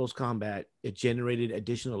in close combat, it generated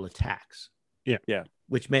additional attacks. Yeah.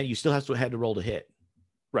 Which meant you still had to roll to hit.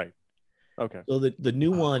 Right. Okay. So the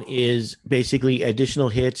new one is basically additional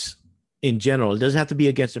hits in general. It doesn't have to be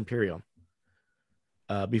against Imperium.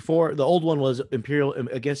 Before, the old one was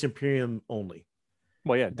against Imperium only.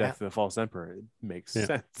 Well, yeah, Death to the False Emperor. It makes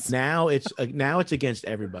sense. Now it's against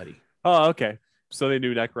everybody. Oh, okay. So they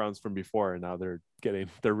knew Necrons from before, and now they're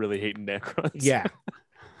really hating Necrons. Yeah.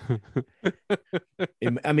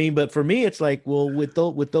 I mean, but for me, it's like, well,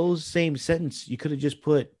 with those same sentence, you could have just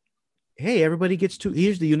put, "Hey, everybody gets 2.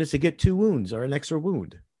 Here's the units that get 2 wounds or an extra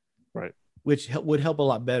wound." Right. Which would help a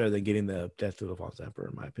lot better than getting the Death to the False Emperor,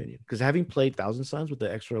 in my opinion. Because having played Thousand Suns with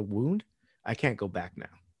the extra wound, I can't go back now.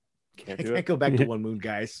 I can't go back to 1 wound,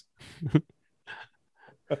 guys.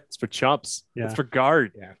 It's for chumps. Yeah. It's for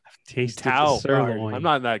guard. Yeah. Tasted Tau. the sirloin. I'm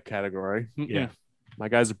not in that category. Yeah. My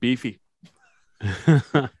guys are beefy.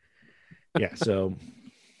 Yeah. So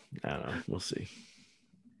I don't know. We'll see.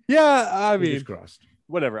 Yeah. I mean, Fingers crossed.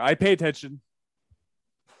 whatever. I pay attention.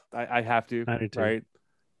 I have to. I do too. Right.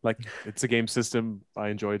 Like, it's a game system I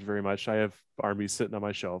enjoyed very much. I have armies sitting on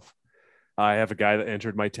my shelf. I have a guy that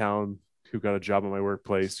entered my town who got a job at my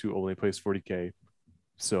workplace who only plays 40K.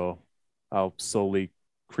 So I'll slowly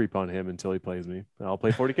creep on him until he plays me, and I'll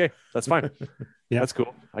play 40K. That's fine. Yeah, that's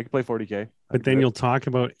cool. I can play 40K. But then you'll talk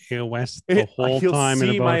about AOS the whole time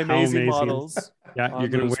and about how amazing models. Yeah, you're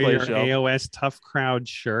going to wear your AOS Tough Crowd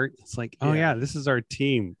shirt. It's like, oh yeah, this is our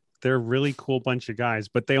team. They're a really cool bunch of guys,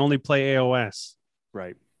 but they only play AOS.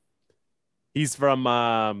 Right. He's from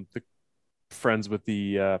the friends with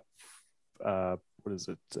the what is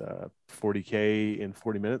it? 40K in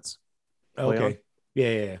 40 minutes. Okay.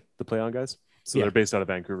 Yeah. The Play On guys. So Yeah. they're based out of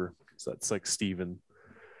Vancouver. So that's like Steve and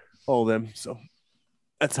all of them. So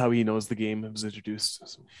that's how he knows the game. It was introduced.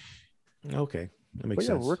 So. Okay. That makes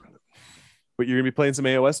sense. We're working on it. But you're gonna be playing some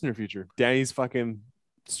AOS in your future. Danny's fucking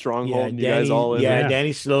stronghold. You guys all in. Yeah,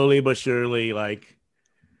 Danny slowly but surely, like,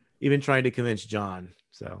 even trying to convince John.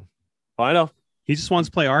 So I know. He just wants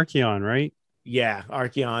to play Archeon, right? yeah,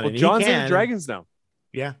 Archeon. Well, and John's he into can. dragons now.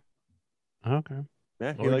 Yeah. Okay.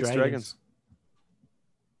 Yeah, he Or likes dragons.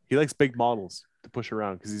 He likes big models to push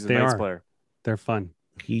around because he's a nice player. They're fun.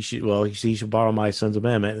 He should borrow my Sons of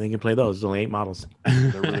Amendment and they can play those. There's only 8 models.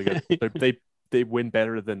 They're really good. They win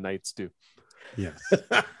better than knights do. Yes.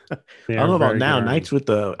 I don't know about now. Knights with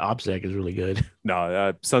the OBSEC is really good.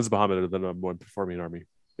 No, Sons of Bahamut are the number 1 performing army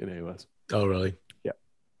in AOS. Oh, really? Yeah.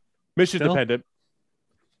 Mission dependent.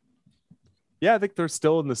 Yeah, I think they're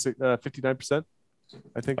still in the 59%.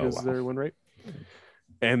 I think is their win rate.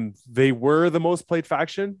 And they were the most played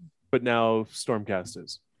faction, but now Stormcast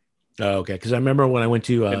is. Oh, okay. Because I remember when I went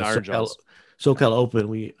to SoCal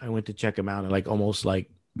Open, I went to check them out, and like almost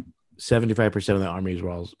like 75% of the armies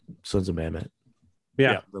were all Sons of Amendment.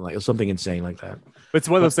 Yeah. Like something insane like that. But it's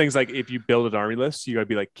one of those things, like if you build an army list, you gotta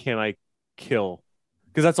be like, can I kill,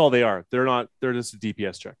 because that's all they are. They're just a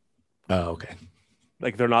DPS check. Oh, okay.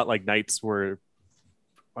 Like they're not like knights where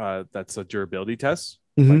that's a durability test.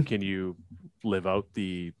 Mhm. Like, can you live out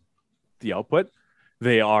the output?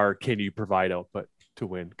 They are, can you provide output to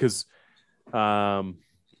win? Because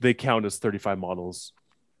they count as 35 models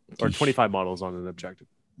or 25 models on an objective.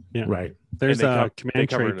 Yeah. Right. There's And a they command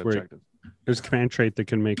cover trait an where objective. there's a command trait that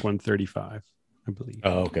can make 135, I believe.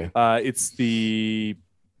 Oh, okay. It's the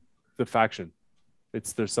faction.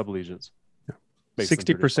 It's their sub-legions. Makes them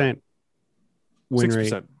 60% win 6%.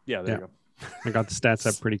 rate. Yeah, there Yeah. you go. I got the stats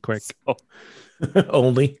up pretty quick. So,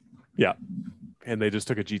 Only. and they just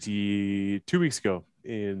took a GT 2 weeks ago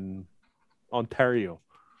in Ontario.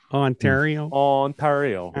 Oh, Ontario.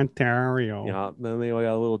 Ontario. Ontario. Yeah, then they got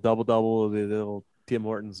a little double, the little Tim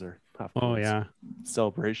Hortons or Oh yeah.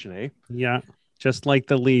 celebration, eh? Yeah. Just like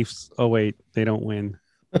the Leafs. Oh wait, they don't win.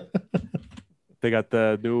 They got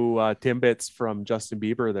the new Timbits from Justin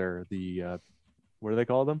Bieber there. The what do they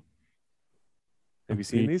call them? Have you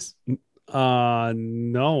seen these?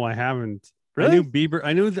 No, I haven't. Really? I knew Bieber.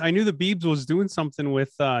 I knew the Biebs was doing something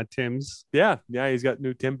with Tim's. Yeah, he's got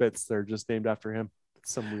new Timbits. They're just named after him.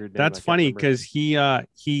 It's some weird name. That's I can't funny remember. because he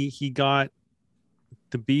got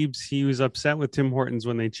the Biebs. He was upset with Tim Hortons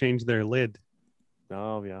when they changed their lid.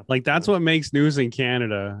 Oh yeah. Like that's what makes news in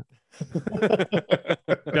Canada.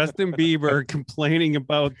 Justin Bieber complaining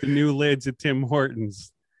about the new lids at Tim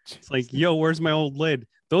Hortons. It's like, yo, where's my old lid?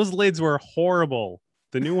 Those lids were horrible.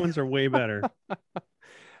 The new ones are way better.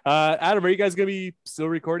 Adam, are you guys gonna be still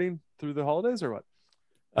recording through the holidays or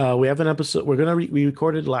what? We have an episode. We're gonna we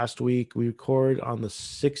recorded last week. We record on the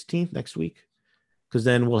 16th next week, because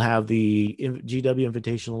then we'll have the GW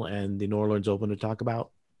Invitational and the New Orleans Open to talk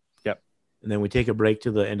about. Yep. And then we take a break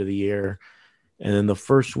to the end of the year, and then the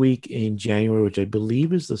first week in January, which I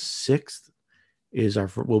believe is the 6th,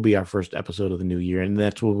 will be our first episode of the new year, and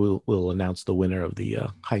that's where we'll announce the winner of the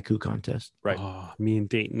haiku contest. Right. Oh, me and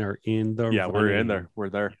Dayton are in the Yeah, we're in running. there. We're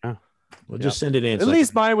there. We'll just send it in. At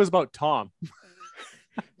least mine was about Tom.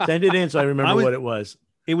 send it in so I remember what it was.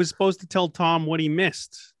 It was supposed to tell Tom what he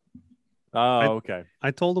missed. Oh, okay.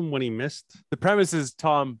 I told him what he missed. The premise is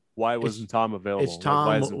Tom. Why wasn't Tom available? It's Tom.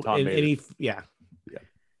 Like, why isn't Tom made it? Yeah.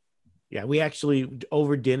 We actually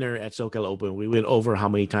over dinner at SoCal Open, we went over how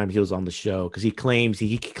many times he was on the show because he claimed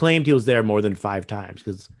he was there more than 5 times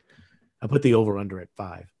because I put the over under at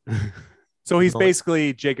 5. So he's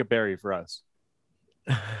basically Jacob Berry for us.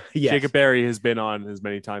 Yes. Jacob Berry has been on as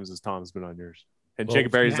many times as Tom's been on yours, and Well,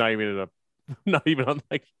 Jacob Berry's not even not even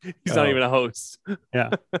a host. Yeah.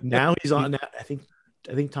 Now he's on. I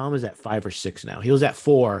think Tom is at 5 or 6 now. He was at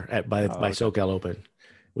 4 by SoCal Open,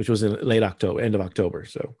 which was in late October, end of October.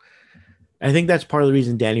 So I think that's part of the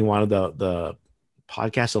reason Danny wanted the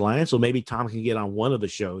podcast alliance. So maybe Tom can get on one of the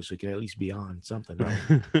shows, so he can at least be on something.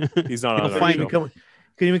 Right? He's not on. Couldn't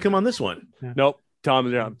even come on this one. Yeah. Nope.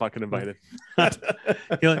 Tom, you're not fucking invited.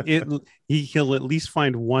 He'll at least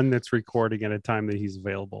find one that's recording at a time that he's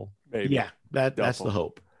available. Maybe. Yeah, that's the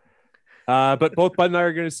hope. But both Bud and I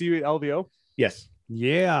are going to see you at LVO, Yes.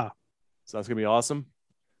 Yeah. so that's going to be awesome.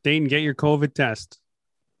 Dayton, get your COVID test.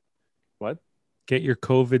 What? Get your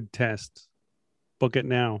COVID test. Book it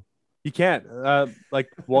now. You can't. Like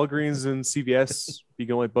Walgreens and CVS, you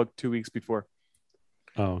can only book 2 weeks before.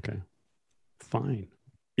 Oh, okay. Fine.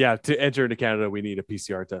 Yeah, to enter into Canada, we need a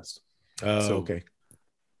PCR test. Oh, So- okay.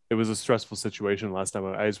 It was a stressful situation last time.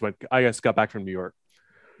 I just got back from New York,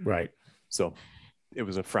 Right. so it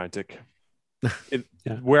was a frantic.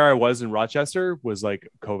 Yeah. Where I was in Rochester was like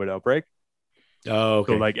COVID outbreak. Oh,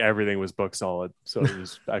 okay. So like everything was booked solid. So it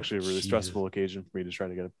was actually a really Jesus. stressful occasion for me to try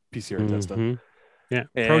to get a PCR test done. Mhm. Yeah.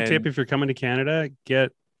 Pro And- tip: if you're coming to Canada,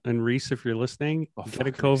 get and Reese, if you're listening, Oh, get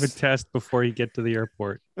a fuck COVID Reese. test before you get to the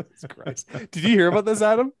airport. Jesus Christ. Did you hear about this,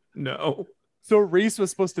 Adam? No. So Reese was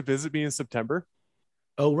supposed to visit me in September.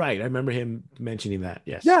 Oh, right. I remember him mentioning that.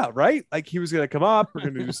 Yes. Yeah, right. Like he was gonna come up. We're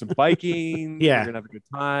gonna do some biking. Yeah. We're gonna have a good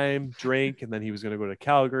time, drink, and then he was gonna go to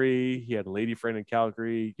Calgary. He had a lady friend in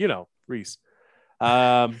Calgary. You know, Reese.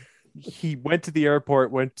 He went to the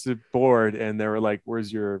airport, went to board, and they were like,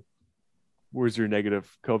 "Where's your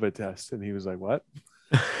negative COVID test?" And he was like, "What?"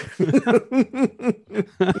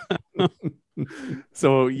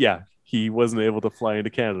 So yeah, he wasn't able to fly into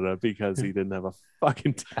Canada because he didn't have a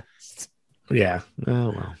fucking test. Yeah. Oh,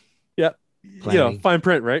 well. You know, Planning. fine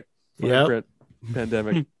print, right? Fine Yep. print.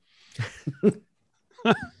 Pandemic.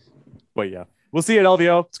 But yeah, we'll see you at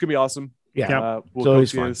LVO. It's gonna be awesome. Yeah. We'll It's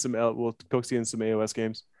always coax you in fun. some AOS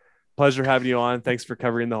games. Pleasure having you on. Thanks for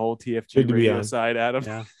covering the whole TFG Good to be radio on. side, Adam.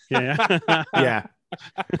 Yeah. Yeah. Yeah.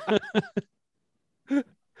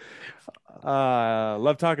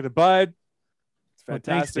 Love talking to Bud. It's Well, thanks,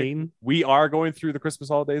 fantastic. Dayton. We are going through the Christmas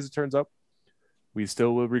holidays, it turns out. We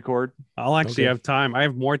still will record. I'll actually Okay. have time. I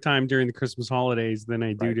have more time during the Christmas holidays than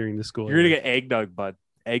I do Right. during the school You're going to year. get eggnog, bud.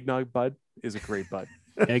 Eggnog, bud, is a great bud.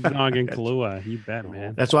 Eggnog and Kahlua. You bet,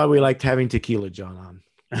 man. That's why we liked having Tequila John on.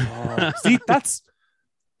 Oh, see, that's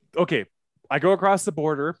okay. I go across the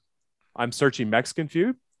border. I'm searching Mexican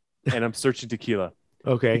food and I'm searching tequila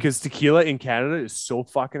Okay. because tequila in Canada is so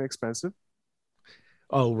fucking expensive.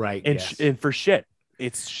 Oh, right. And, yes. and for shit,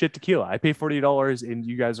 it's shit tequila. I pay $40 and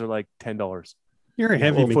you guys are like $10. You're a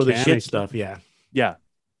heavy Well, for the mechanic. shit stuff. Yeah. Yeah.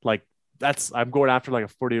 Like I'm going after like a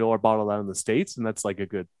 $40 bottle down in the States. And that's like a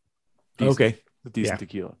good, decent, Okay. decent Yeah.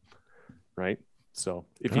 tequila. Right. So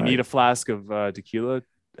if All you right. need a flask of tequila,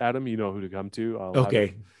 Adam, you know who to come to. I'll have Okay.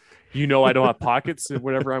 it. You know, I don't have pockets in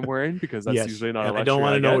whatever I'm wearing because that's Yes. usually not. And a I don't luxury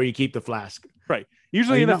want to know get. where you keep the flask. Are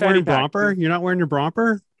Usually you in a not fanny wearing pack. bromper? You're not wearing your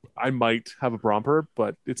bromper? I might have a bromper,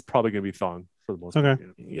 but it's probably going to be thong for the most part. Okay.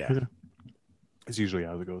 Yeah. Yeah. It's usually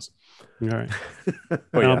how it goes. All right. But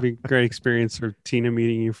That'll yeah. be a great experience for Tina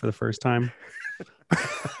meeting you for the first time.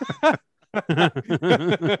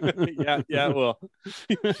 yeah, well,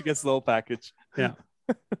 she gets the whole package. Yeah.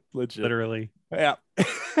 Legit. Literally. Yeah.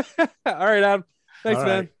 All right, Adam. Thanks, All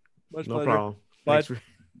man. right. Much No pleasure. problem. Bud. Thanks for-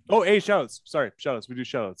 Oh, hey, shoutouts. Sorry, shoutouts. We do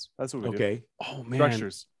shoutouts. That's what we do. okay. Oh man.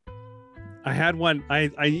 Structures. I had one. I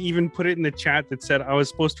even put it in the chat that said I was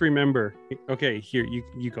supposed to remember. Okay, here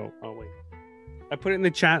you go. Oh wait. I put it in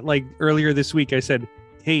the chat like earlier this week. I said,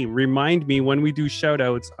 "Hey, remind me when we do shout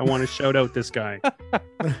outs. I want to shout out this guy."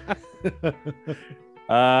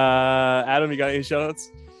 Adam, you got any shoutouts?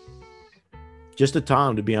 Just a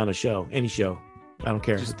Tom to be on a show, any show. I don't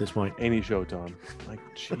care Just- at this point. Any show, Tom. Like,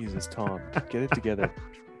 Jesus, Tom. Get it together.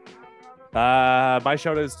 My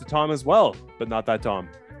shout out is to Tom as well, but not that Tom.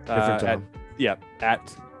 Different Tom.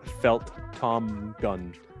 At Felt Tom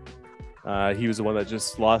Gunn. He was the one that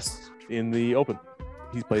just lost in the Open.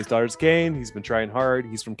 He plays Daughters Kane. He's been trying hard.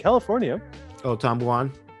 He's from California Oh, Tom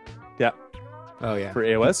Guan. Yeah. Oh yeah. for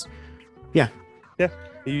AOS. Yeah. Yeah.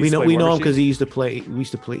 He used We to know play we War know him Machine. because he used to play. We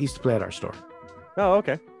used to play at our store. Oh,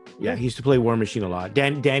 okay. Yeah, he used to play War Machine a lot.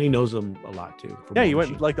 Danny knows him a lot too. from Yeah, War he went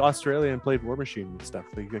Machine. like to Australia and played War Machine and stuff.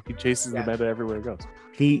 Like, he chases Yeah. the meta everywhere he goes.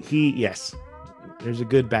 He yes. There's a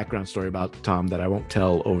good background story about Tom that I won't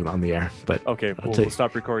tell over on the air, but Okay, I'll we'll, tell we'll you.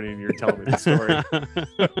 stop recording. You're telling me the story.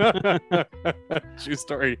 True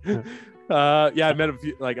story. Yeah, I met him.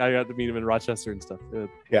 Like I got to meet him in Rochester and stuff.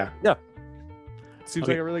 yeah. Seems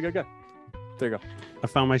Okay. like a really good guy. There you go. I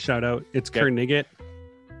found my shout out. It's Okay. Kernigat.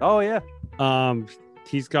 Oh yeah.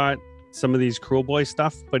 He's got some of these Cruel Boy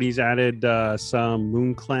stuff, but he's added some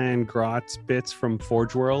Moon Clan Grotz bits from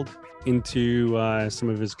Forge World into some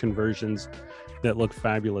of his conversions that look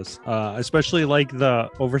fabulous. Especially like the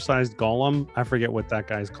oversized golem. I forget what that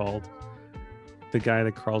guy's called. The guy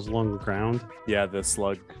that crawls along the ground. Yeah, the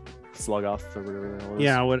slug off or whatever the hell it is.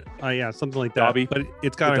 Yeah, what? Yeah, something like that. Dobby. But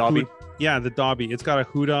it's got The a Dobby. yeah, the Dobby. It's got a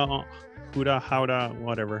Huda, Howda,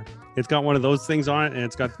 whatever. It's got one of those things on it, and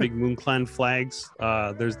it's got the big Moon Clan flags.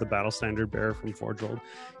 There's the battle standard bearer from Forge World.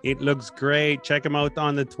 It looks great. Check him out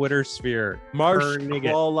on the Twitter sphere. Kernigat.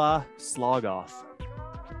 Marshkola Slogoff.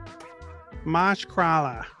 Mosh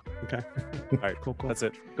Krala. Okay. All right, Cool. that's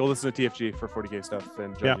it. Go listen to TFG for 40K stuff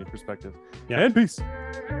and judging perspective. Yeah. And peace.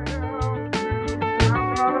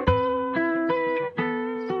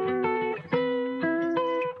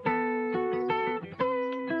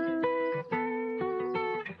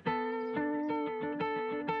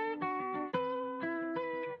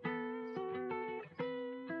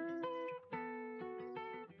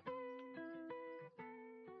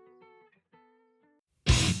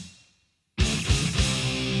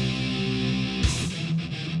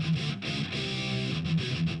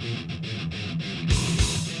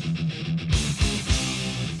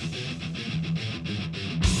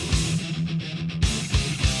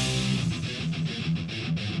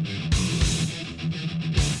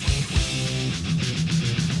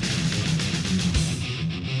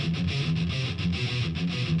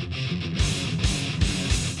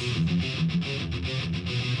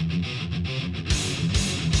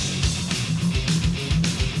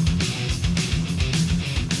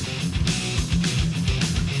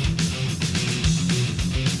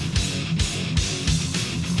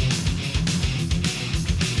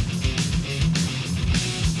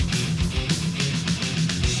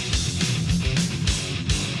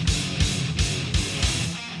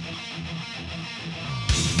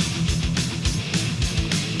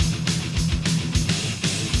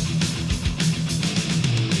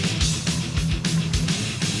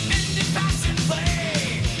 Indie passion flame.